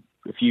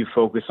you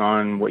focus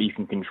on what you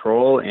can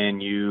control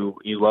and you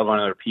love on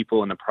other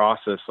people in the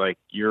process,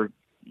 you're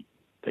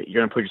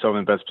going to put yourself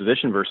in the best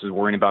position versus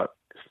worrying about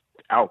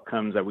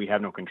outcomes that we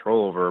have no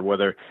control over,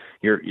 whether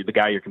the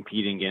guy you're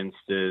competing against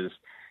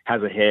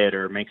has a hit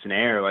or makes an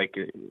error.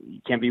 You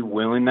can't be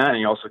willing that,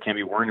 and you also can't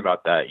be worrying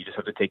about that. You just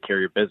have to take care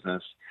of your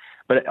business.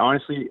 But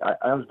honestly,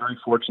 I was very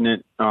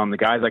fortunate. The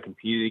guys I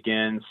competed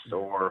against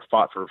or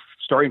fought for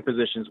starting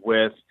positions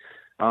with,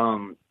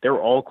 they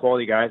were all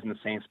quality guys in the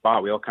same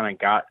spot. We all kind of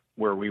got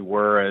where we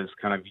were as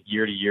kind of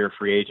year-to-year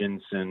free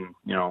agents and,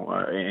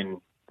 and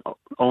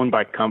owned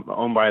by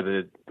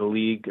the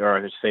league, or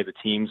I should say the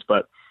teams.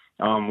 But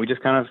we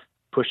just kind of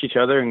pushed each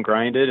other and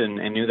grinded and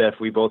knew that if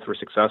we both were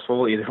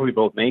successful, either we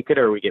both make it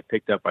or we get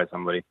picked up by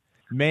somebody.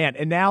 Man,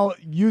 and now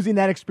using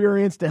that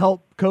experience to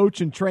help coach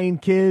and train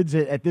kids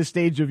at this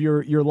stage of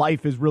your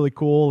life is really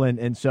cool,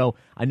 and so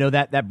I know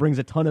that brings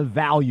a ton of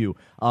value.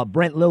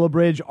 Brent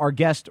Lillibridge, our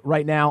guest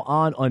right now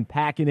on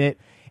Unpacking It,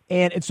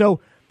 and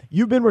so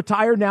you've been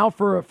retired now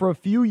for a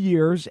few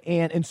years,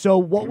 and so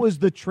what was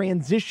the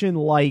transition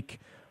like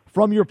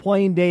from your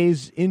playing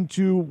days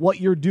into what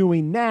you're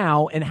doing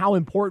now, and how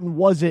important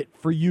was it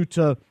for you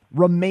to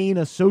remain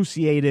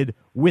associated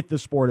with the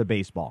sport of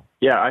baseball?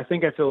 Yeah, I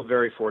think I feel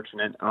very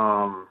fortunate.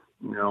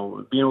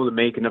 Being able to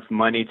make enough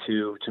money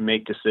to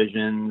make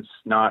decisions,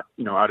 not,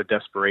 out of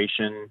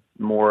desperation,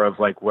 more of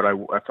like what I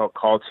felt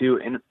called to.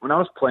 And when I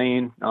was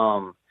playing,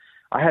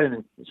 I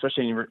had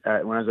especially when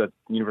I was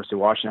at University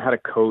of Washington, I had a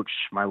coach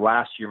my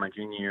last year, my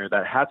junior year,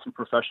 that had some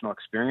professional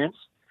experience,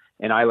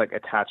 and I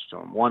attached to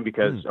him. One,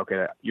 because,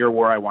 okay, you're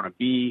where I want to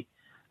be.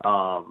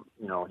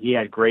 He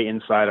had great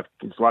insight of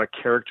a lot of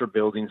character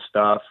building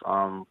stuff.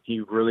 He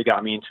really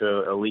got me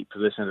into an elite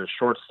position as a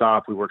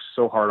shortstop. We worked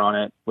so hard on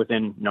it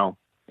within,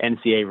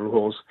 NCAA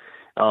rules,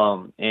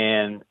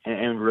 and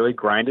really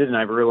grinded. And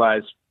I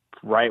realized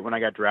right when I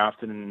got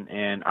drafted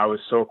and I was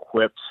so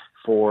equipped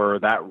for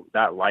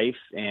that life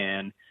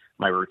and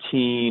my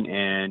routine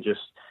and just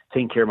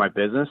taking care of my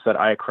business that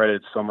I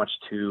accredited so much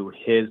to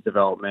his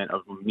development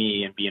of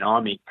me and being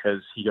on me,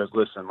 because he goes,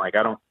 listen,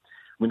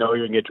 we know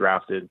you're gonna get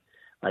drafted.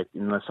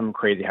 Unless something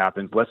crazy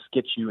happens, let's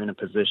get you in a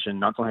position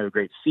not to only have a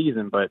great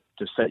season, but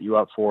to set you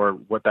up for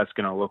what that's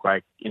going to look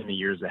like in the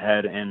years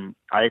ahead. And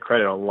I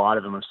credit a lot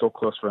of them. I'm so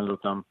close friends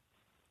with them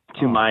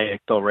to my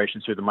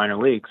acceleration through the minor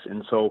leagues.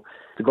 And so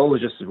the goal was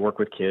just to work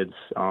with kids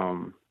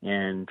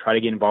and try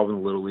to get involved in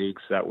the little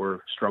leagues that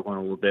were struggling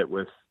a little bit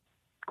with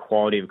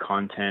quality of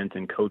content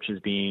and coaches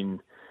being,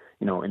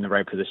 in the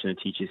right position to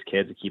teach these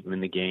kids to keep them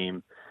in the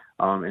game.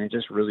 And it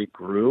just really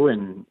grew,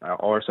 and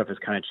all our stuff has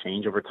kind of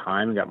changed over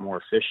time and got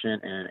more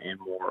efficient and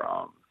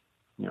more,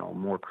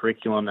 more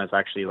curriculum that's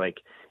actually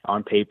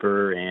on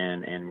paper,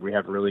 and we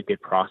have really good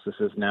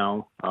processes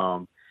now.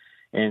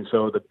 And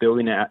so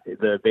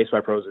the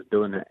Baseball Pros is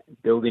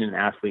building an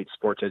athlete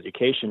sports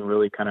education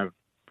really kind of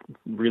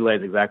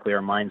relays exactly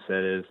our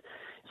mindset is.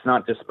 It's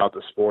not just about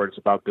the sport, it's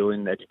about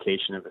building the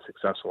education of a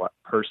successful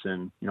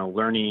person,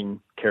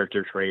 learning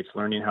character traits,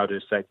 learning how to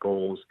set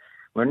goals,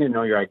 learning to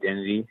know your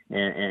identity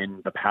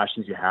and the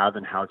passions you have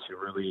and how to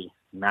really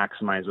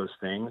maximize those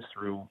things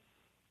through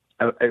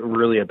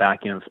a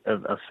backing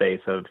of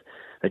faith of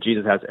that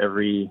Jesus has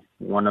every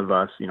one of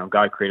us.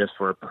 God created us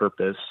for a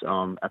purpose.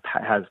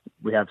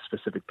 We have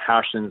specific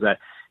passions that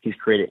He's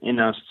created in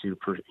us to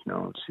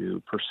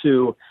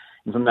pursue.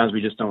 And sometimes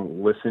we just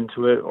don't listen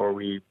to it, or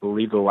we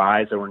believe the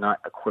lies that we're not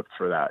equipped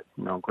for that.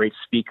 Great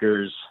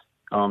speakers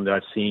that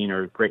I've seen,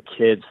 or great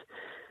kids,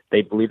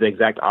 they believe the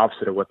exact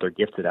opposite of what they're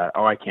gifted at.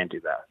 Oh, I can't do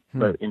that.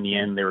 But in the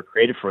end, they were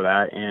created for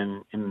that.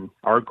 And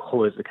our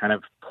goal is to kind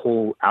of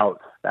pull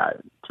out that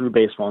through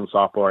baseball and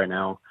softball right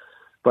now.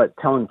 But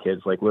telling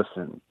kids,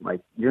 listen,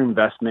 your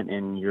investment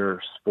in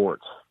your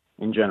sports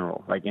in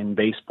general, in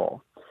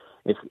baseball,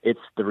 it's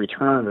the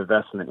return on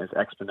investment is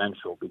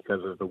exponential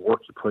because of the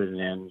work you put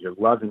in. You're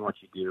loving what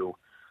you do.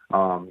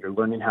 You're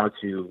learning how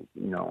to,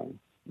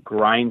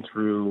 grind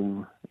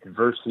through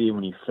adversity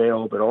when you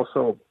fail, but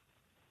also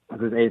at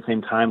the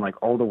same time,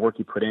 all the work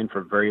you put in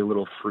for very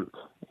little fruit.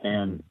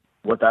 And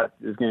what that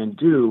is going to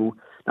do,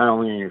 not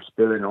only in your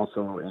spirit and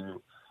also in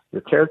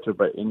your character,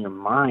 but in your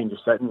mind, you're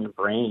setting your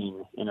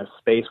brain in a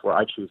space where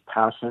I choose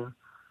passion.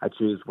 I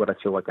choose what I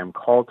feel like I'm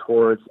called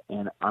towards,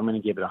 and I'm going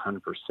to give it 100%,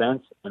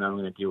 and I'm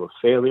going to deal with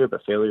failure,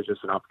 but failure is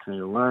just an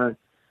opportunity to learn.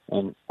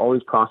 And all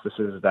these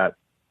processes that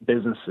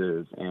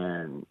businesses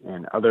and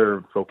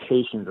other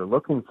vocations are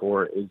looking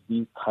for is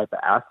these type of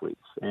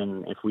athletes.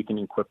 And if we can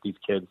equip these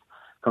kids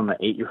from an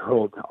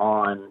 8-year-old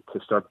on to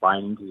start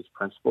buying into these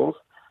principles,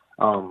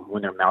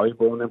 when they're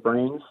malleable in their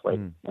brains,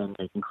 and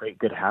they can create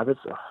good habits,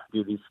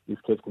 these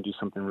kids can do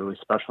something really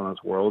special in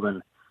this world.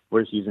 And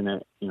we're just using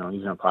it,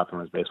 using our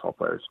platform as baseball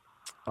players.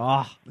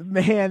 Oh,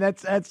 man,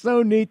 that's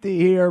so neat to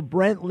hear.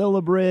 Brent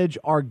Lillibridge,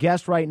 our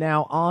guest right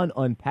now on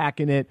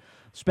Unpacking It,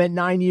 spent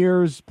 9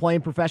 years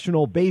playing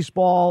professional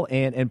baseball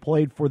and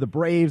played for the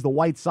Braves, the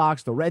White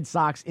Sox, the Red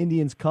Sox,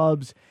 Indians,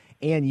 Cubs,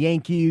 and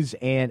Yankees,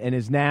 and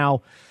is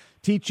now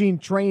teaching,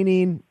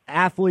 training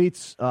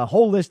athletes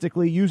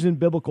holistically using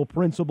biblical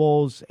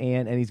principles,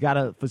 and he's got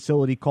a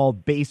facility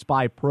called Base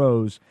by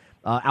Pros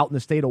out in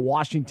the state of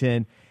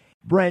Washington.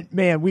 Brent,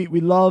 man, we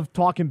love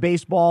talking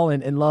baseball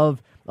and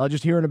love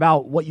just hearing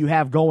about what you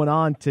have going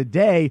on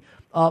today,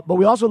 but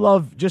we also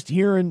love just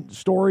hearing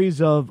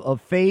stories of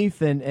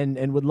faith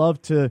and would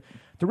love to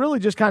really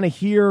just kind of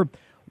hear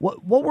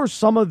what were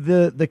some of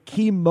the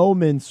key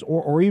moments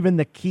or even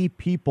the key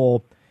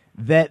people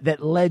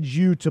that led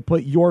you to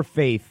put your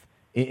faith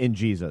in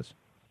Jesus.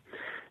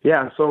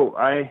 Yeah, so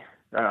I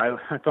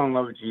fell in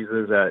love with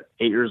Jesus at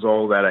 8 years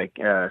old at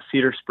a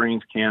Cedar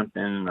Springs camp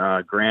in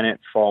Granite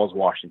Falls,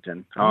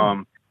 Washington.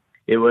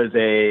 it was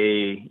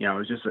it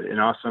was just an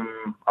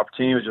awesome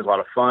opportunity. It was just a lot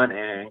of fun,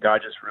 and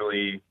God just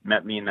really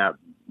met me in that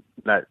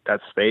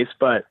space.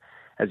 But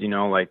as you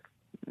know, like,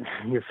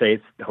 your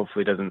faith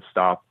hopefully doesn't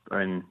stop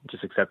in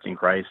just accepting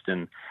Christ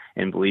and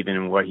believing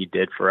in what he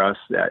did for us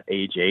at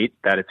age 8,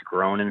 that it's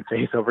grown in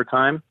faith over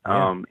time.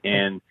 Yeah.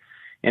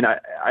 And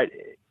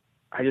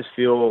I just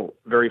feel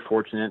very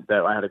fortunate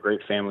that I had a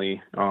great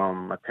family.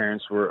 My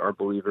parents are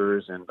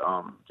believers and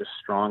just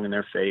strong in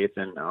their faith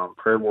and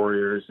prayer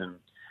warriors. And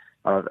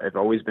I've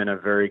always been a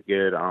very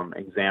good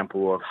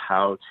example of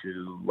how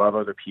to love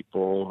other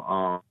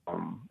people.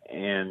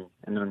 And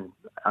then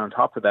on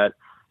top of that,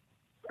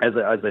 as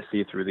I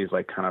see through these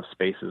like kind of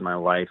spaces in my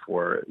life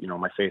where,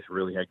 my faith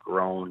really had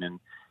grown and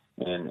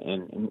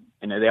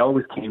they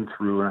always came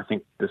through. And I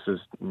think this is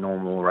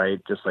normal,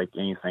 right? Just like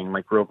anything,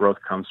 like real growth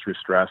comes through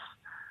stress.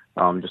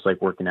 Just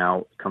like working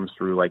out comes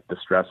through like the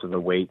stress of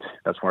the weight.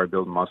 That's where I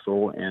build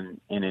muscle.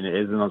 And it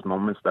is in those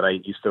moments that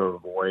I used to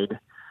avoid,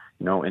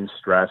 in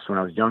stress when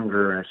I was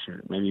younger, and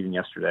maybe even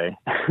yesterday,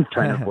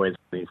 trying to avoid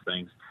these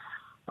things,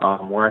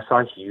 where I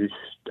saw huge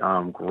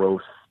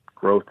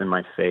growth in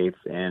my faith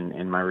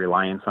and my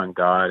reliance on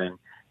God and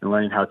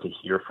learning how to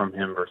hear from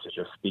him versus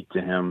just speak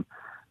to him.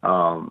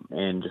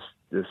 And just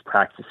this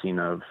practicing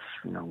of,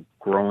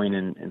 growing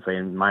and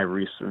saying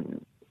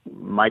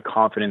my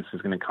confidence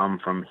is going to come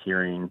from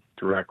hearing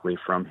directly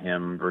from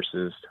him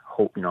versus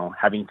hope,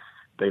 having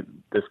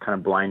this kind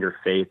of blinder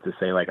faith to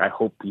say, like, I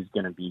hope he's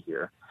going to be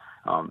here,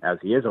 as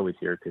he is always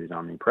here because he's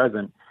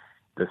omnipresent.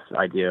 This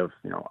idea of,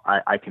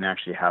 I can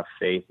actually have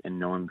faith and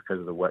know him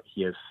because of what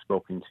he has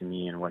spoken to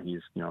me and what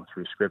he's,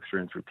 through scripture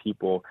and through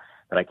people,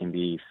 that I can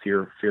be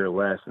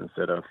fearless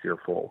instead of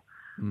fearful.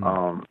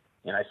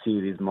 And I see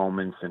these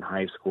moments in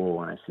high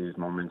school, and I see these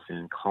moments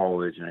in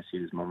college, and I see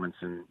these moments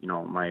in,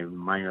 my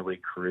minor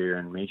league career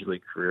and major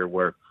league career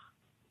where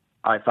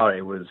I thought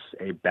it was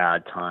a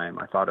bad time.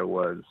 I thought it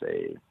was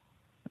it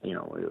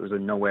was a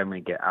no way I'm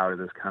going to get out of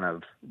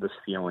this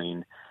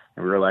feeling,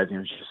 and realizing it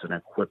was just an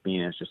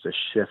equipping. It's just a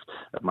shift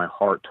of my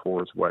heart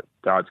towards what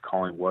God's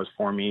calling was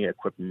for me,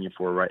 equipping me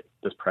for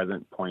this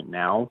present point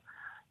now.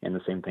 And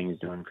the same thing he's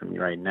doing for me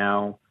right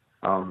now,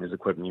 is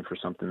equipping me for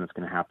something that's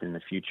going to happen in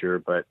the future.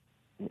 But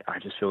I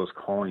just feel this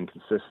calling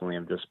consistently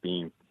of just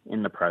being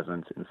in the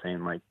present and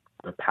saying, like,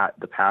 the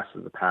past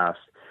is the past.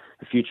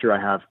 The future, I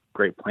have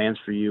great plans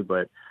for you,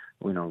 but,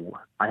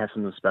 I have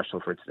something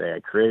special for today. I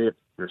created it.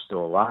 You're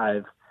still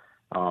alive.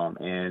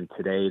 And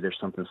today there's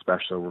something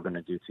special we're going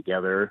to do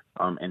together.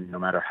 And no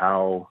matter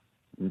how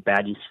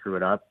bad you screw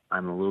it up,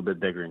 I'm a little bit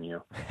bigger than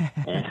you.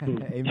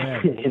 And,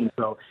 Amen.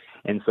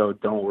 and so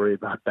don't worry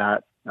about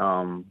that.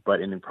 But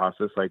in the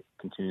process, like,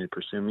 continue to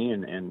pursue me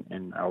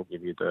and I'll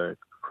give you the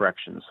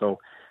correction. So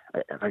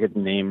if I could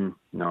name,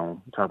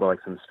 talk about like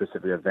some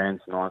specific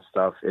events and all that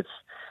stuff, it's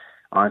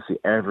honestly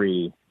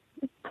every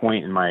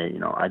point in my,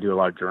 I do a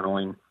lot of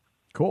journaling.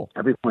 Cool.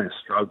 Every point of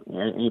struggle,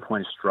 any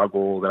point of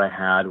struggle that I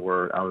had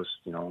where I was,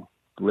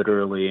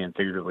 literally and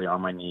figuratively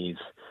on my knees,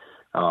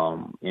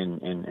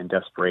 in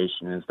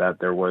desperation, is that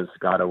there was,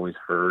 God always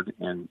heard,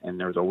 and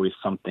there was always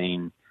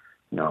something,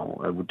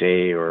 a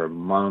day or a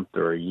month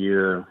or a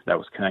year that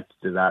was connected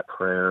to that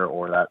prayer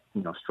or that,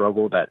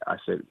 struggle that I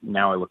said,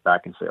 now I look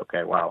back and say,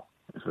 okay, wow,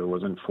 if it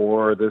wasn't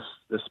for this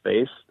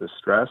space, this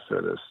stress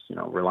or this,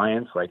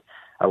 reliance, like,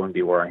 I wouldn't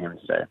be where I am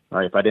today.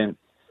 Right? If I didn't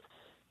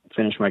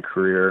finish my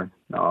career,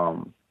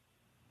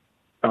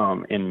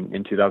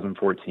 in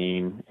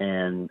 2014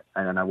 and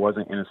I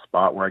wasn't in a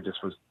spot where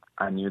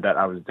I knew that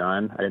I was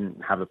done. I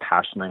didn't have the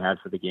passion I had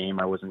for the game.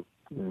 I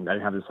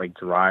didn't have this like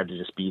drive to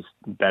just be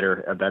a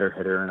better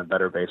hitter and a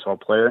better baseball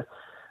player.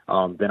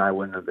 Then I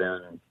wouldn't have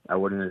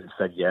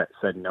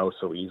said no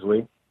so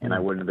easily. And I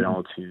wouldn't have been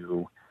able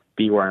to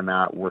be where I'm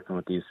at working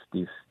with these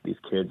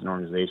kids and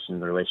organizations,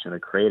 the relationship I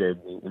created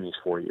in these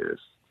 4 years.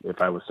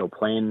 If I was still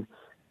playing,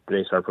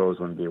 today's Star Pros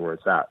wouldn't be where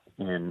it's at.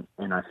 And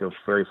I feel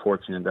very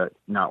fortunate that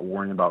not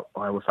worrying about,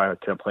 if I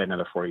could have played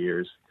another 4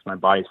 years, because my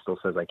body still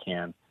says I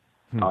can.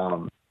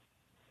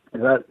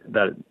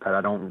 That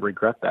I don't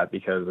regret that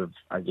because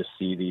I just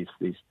see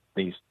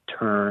these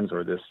turns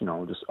or this,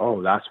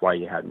 that's why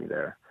you had me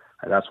there.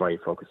 That's why you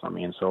focused on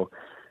me. And so,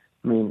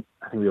 I mean,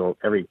 I think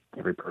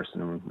every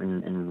person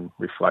in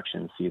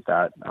reflection sees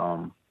that.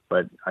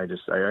 But I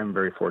am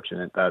very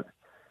fortunate that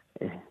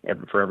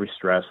for every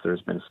stress,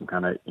 there's been some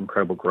kind of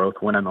incredible growth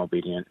when I'm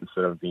obedient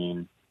instead of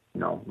being,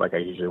 like I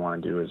usually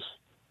want to do is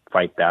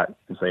fight that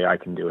and say, I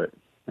can do it.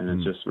 And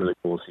it's just really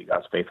cool to see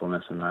God's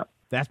faithfulness in that.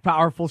 That's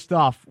powerful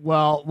stuff.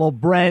 Well,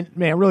 Brent,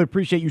 man, I really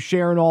appreciate you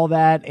sharing all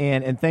that.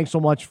 And thanks so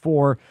much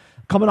for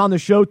coming on the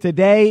show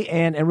today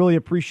and really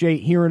appreciate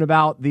hearing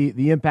about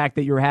the impact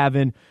that you're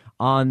having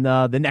on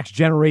the next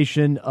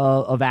generation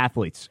of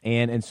athletes.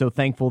 And so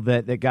thankful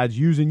that God's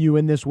using you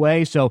in this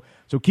way. So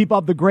keep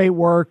up the great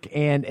work,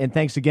 and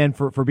thanks again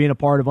for being a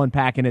part of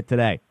Unpacking It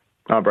today.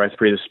 Oh, Bryce,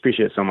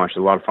 appreciate it so much. It's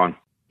a lot of fun.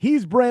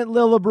 He's Brent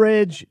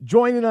Lillibridge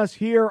joining us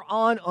here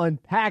on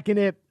Unpacking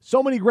It.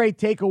 So many great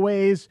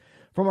takeaways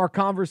from our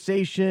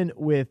conversation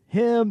with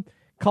him.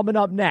 Coming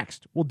up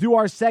next, we'll do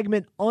our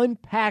segment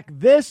Unpack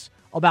This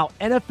about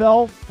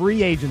NFL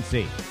free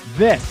agency.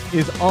 This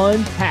is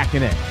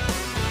Unpacking It.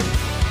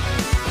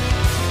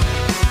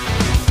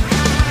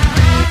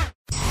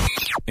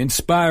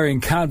 Inspiring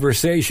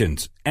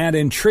conversations and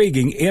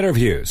intriguing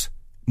interviews.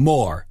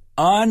 More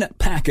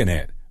Unpacking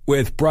It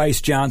with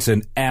Bryce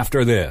Johnson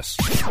after this.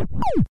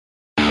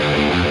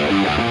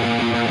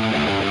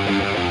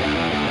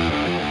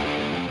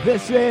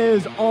 This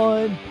is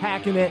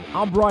Unpacking It.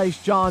 I'm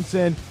Bryce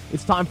Johnson.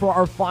 It's time for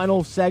our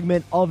final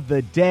segment of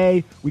the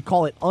day. We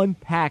call it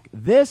Unpack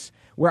This,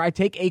 where I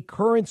take a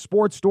current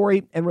sports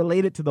story and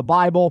relate it to the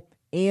Bible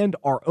and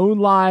our own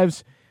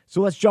lives. So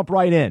let's jump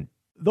right in.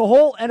 The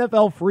whole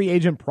NFL free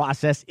agent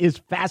process is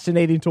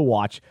fascinating to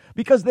watch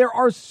because there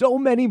are so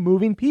many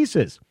moving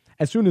pieces.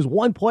 As soon as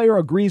one player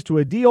agrees to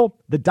a deal,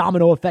 the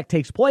domino effect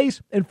takes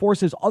place and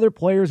forces other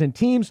players and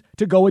teams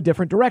to go a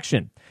different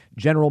direction.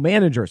 General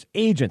managers,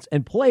 agents,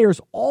 and players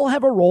all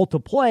have a role to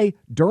play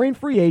during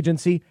free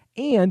agency,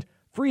 and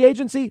free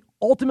agency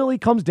ultimately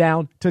comes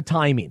down to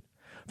timing.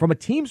 From a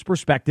team's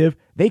perspective,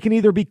 they can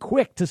either be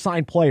quick to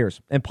sign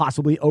players and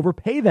possibly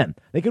overpay them.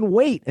 They can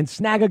wait and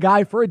snag a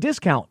guy for a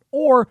discount,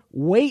 or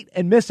wait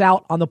and miss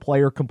out on the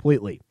player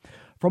completely.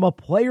 From a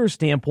player's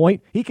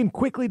standpoint, he can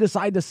quickly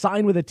decide to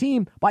sign with a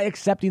team by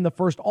accepting the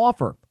first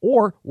offer,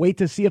 or wait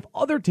to see if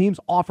other teams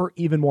offer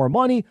even more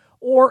money,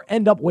 or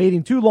end up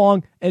waiting too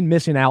long and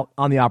missing out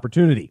on the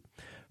opportunity.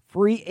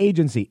 Free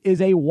agency is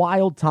a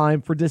wild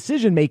time for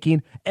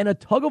decision-making and a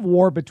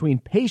tug-of-war between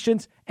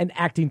patience and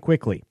acting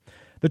quickly.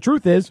 The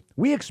truth is,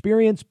 we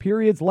experience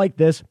periods like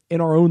this in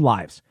our own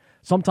lives.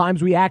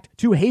 Sometimes we act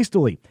too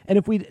hastily, and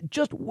if we'd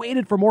just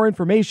waited for more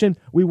information,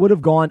 we would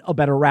have gone a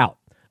better route.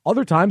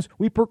 Other times,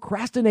 we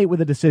procrastinate with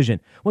a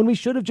decision when we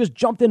should have just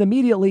jumped in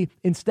immediately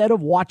instead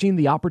of watching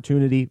the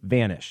opportunity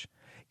vanish.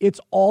 It's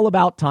all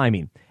about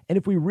timing, and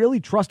if we really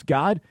trust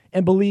God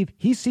and believe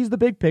He sees the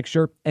big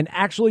picture and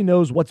actually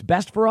knows what's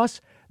best for us,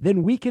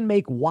 then we can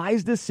make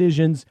wise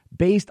decisions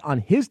based on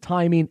His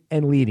timing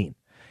and leading.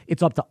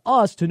 It's up to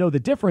us to know the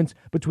difference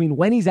between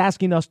when He's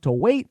asking us to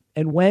wait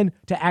and when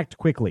to act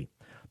quickly.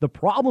 The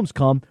problems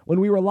come when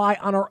we rely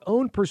on our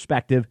own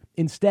perspective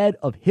instead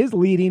of His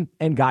leading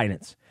and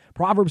guidance.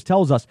 Proverbs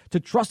tells us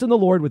to trust in the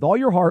Lord with all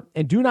your heart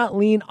and do not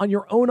lean on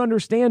your own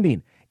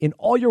understanding. In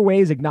all your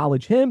ways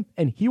acknowledge Him,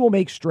 and He will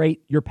make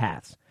straight your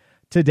paths.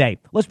 Today,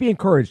 let's be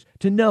encouraged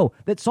to know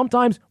that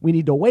sometimes we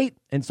need to wait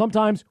and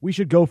sometimes we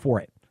should go for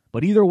it.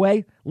 But either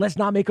way, let's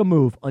not make a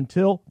move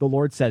until the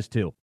Lord says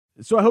to.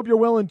 So I hope you're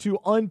willing to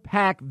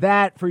unpack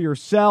that for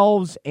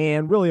yourselves,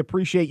 and really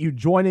appreciate you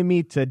joining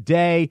me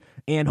today,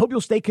 and hope you'll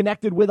stay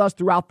connected with us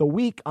throughout the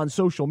week on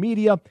social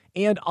media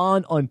and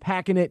on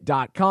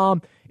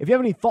unpackingit.com. If you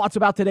have any thoughts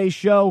about today's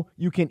show,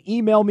 you can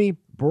email me,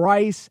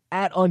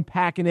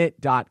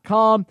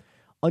 bryce@unpackingit.com.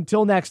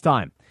 Until next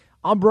time,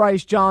 I'm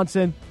Bryce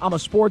Johnson. I'm a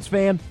sports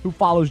fan who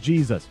follows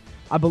Jesus.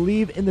 I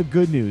believe in the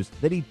good news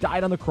that He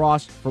died on the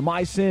cross for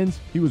my sins,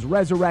 He was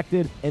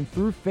resurrected, and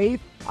through faith,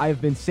 I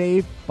have been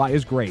saved by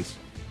His grace.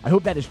 I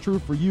hope that is true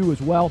for you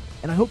as well,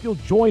 and I hope you'll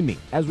join me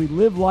as we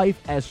live life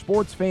as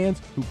sports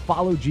fans who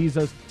follow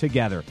Jesus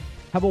together.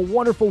 Have a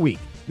wonderful week.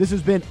 This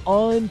has been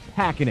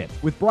Unpacking It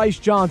with Bryce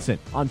Johnson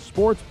on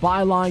Sports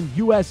Byline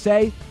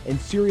USA and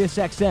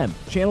SiriusXM,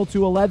 Channel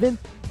 211,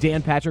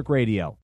 Dan Patrick Radio.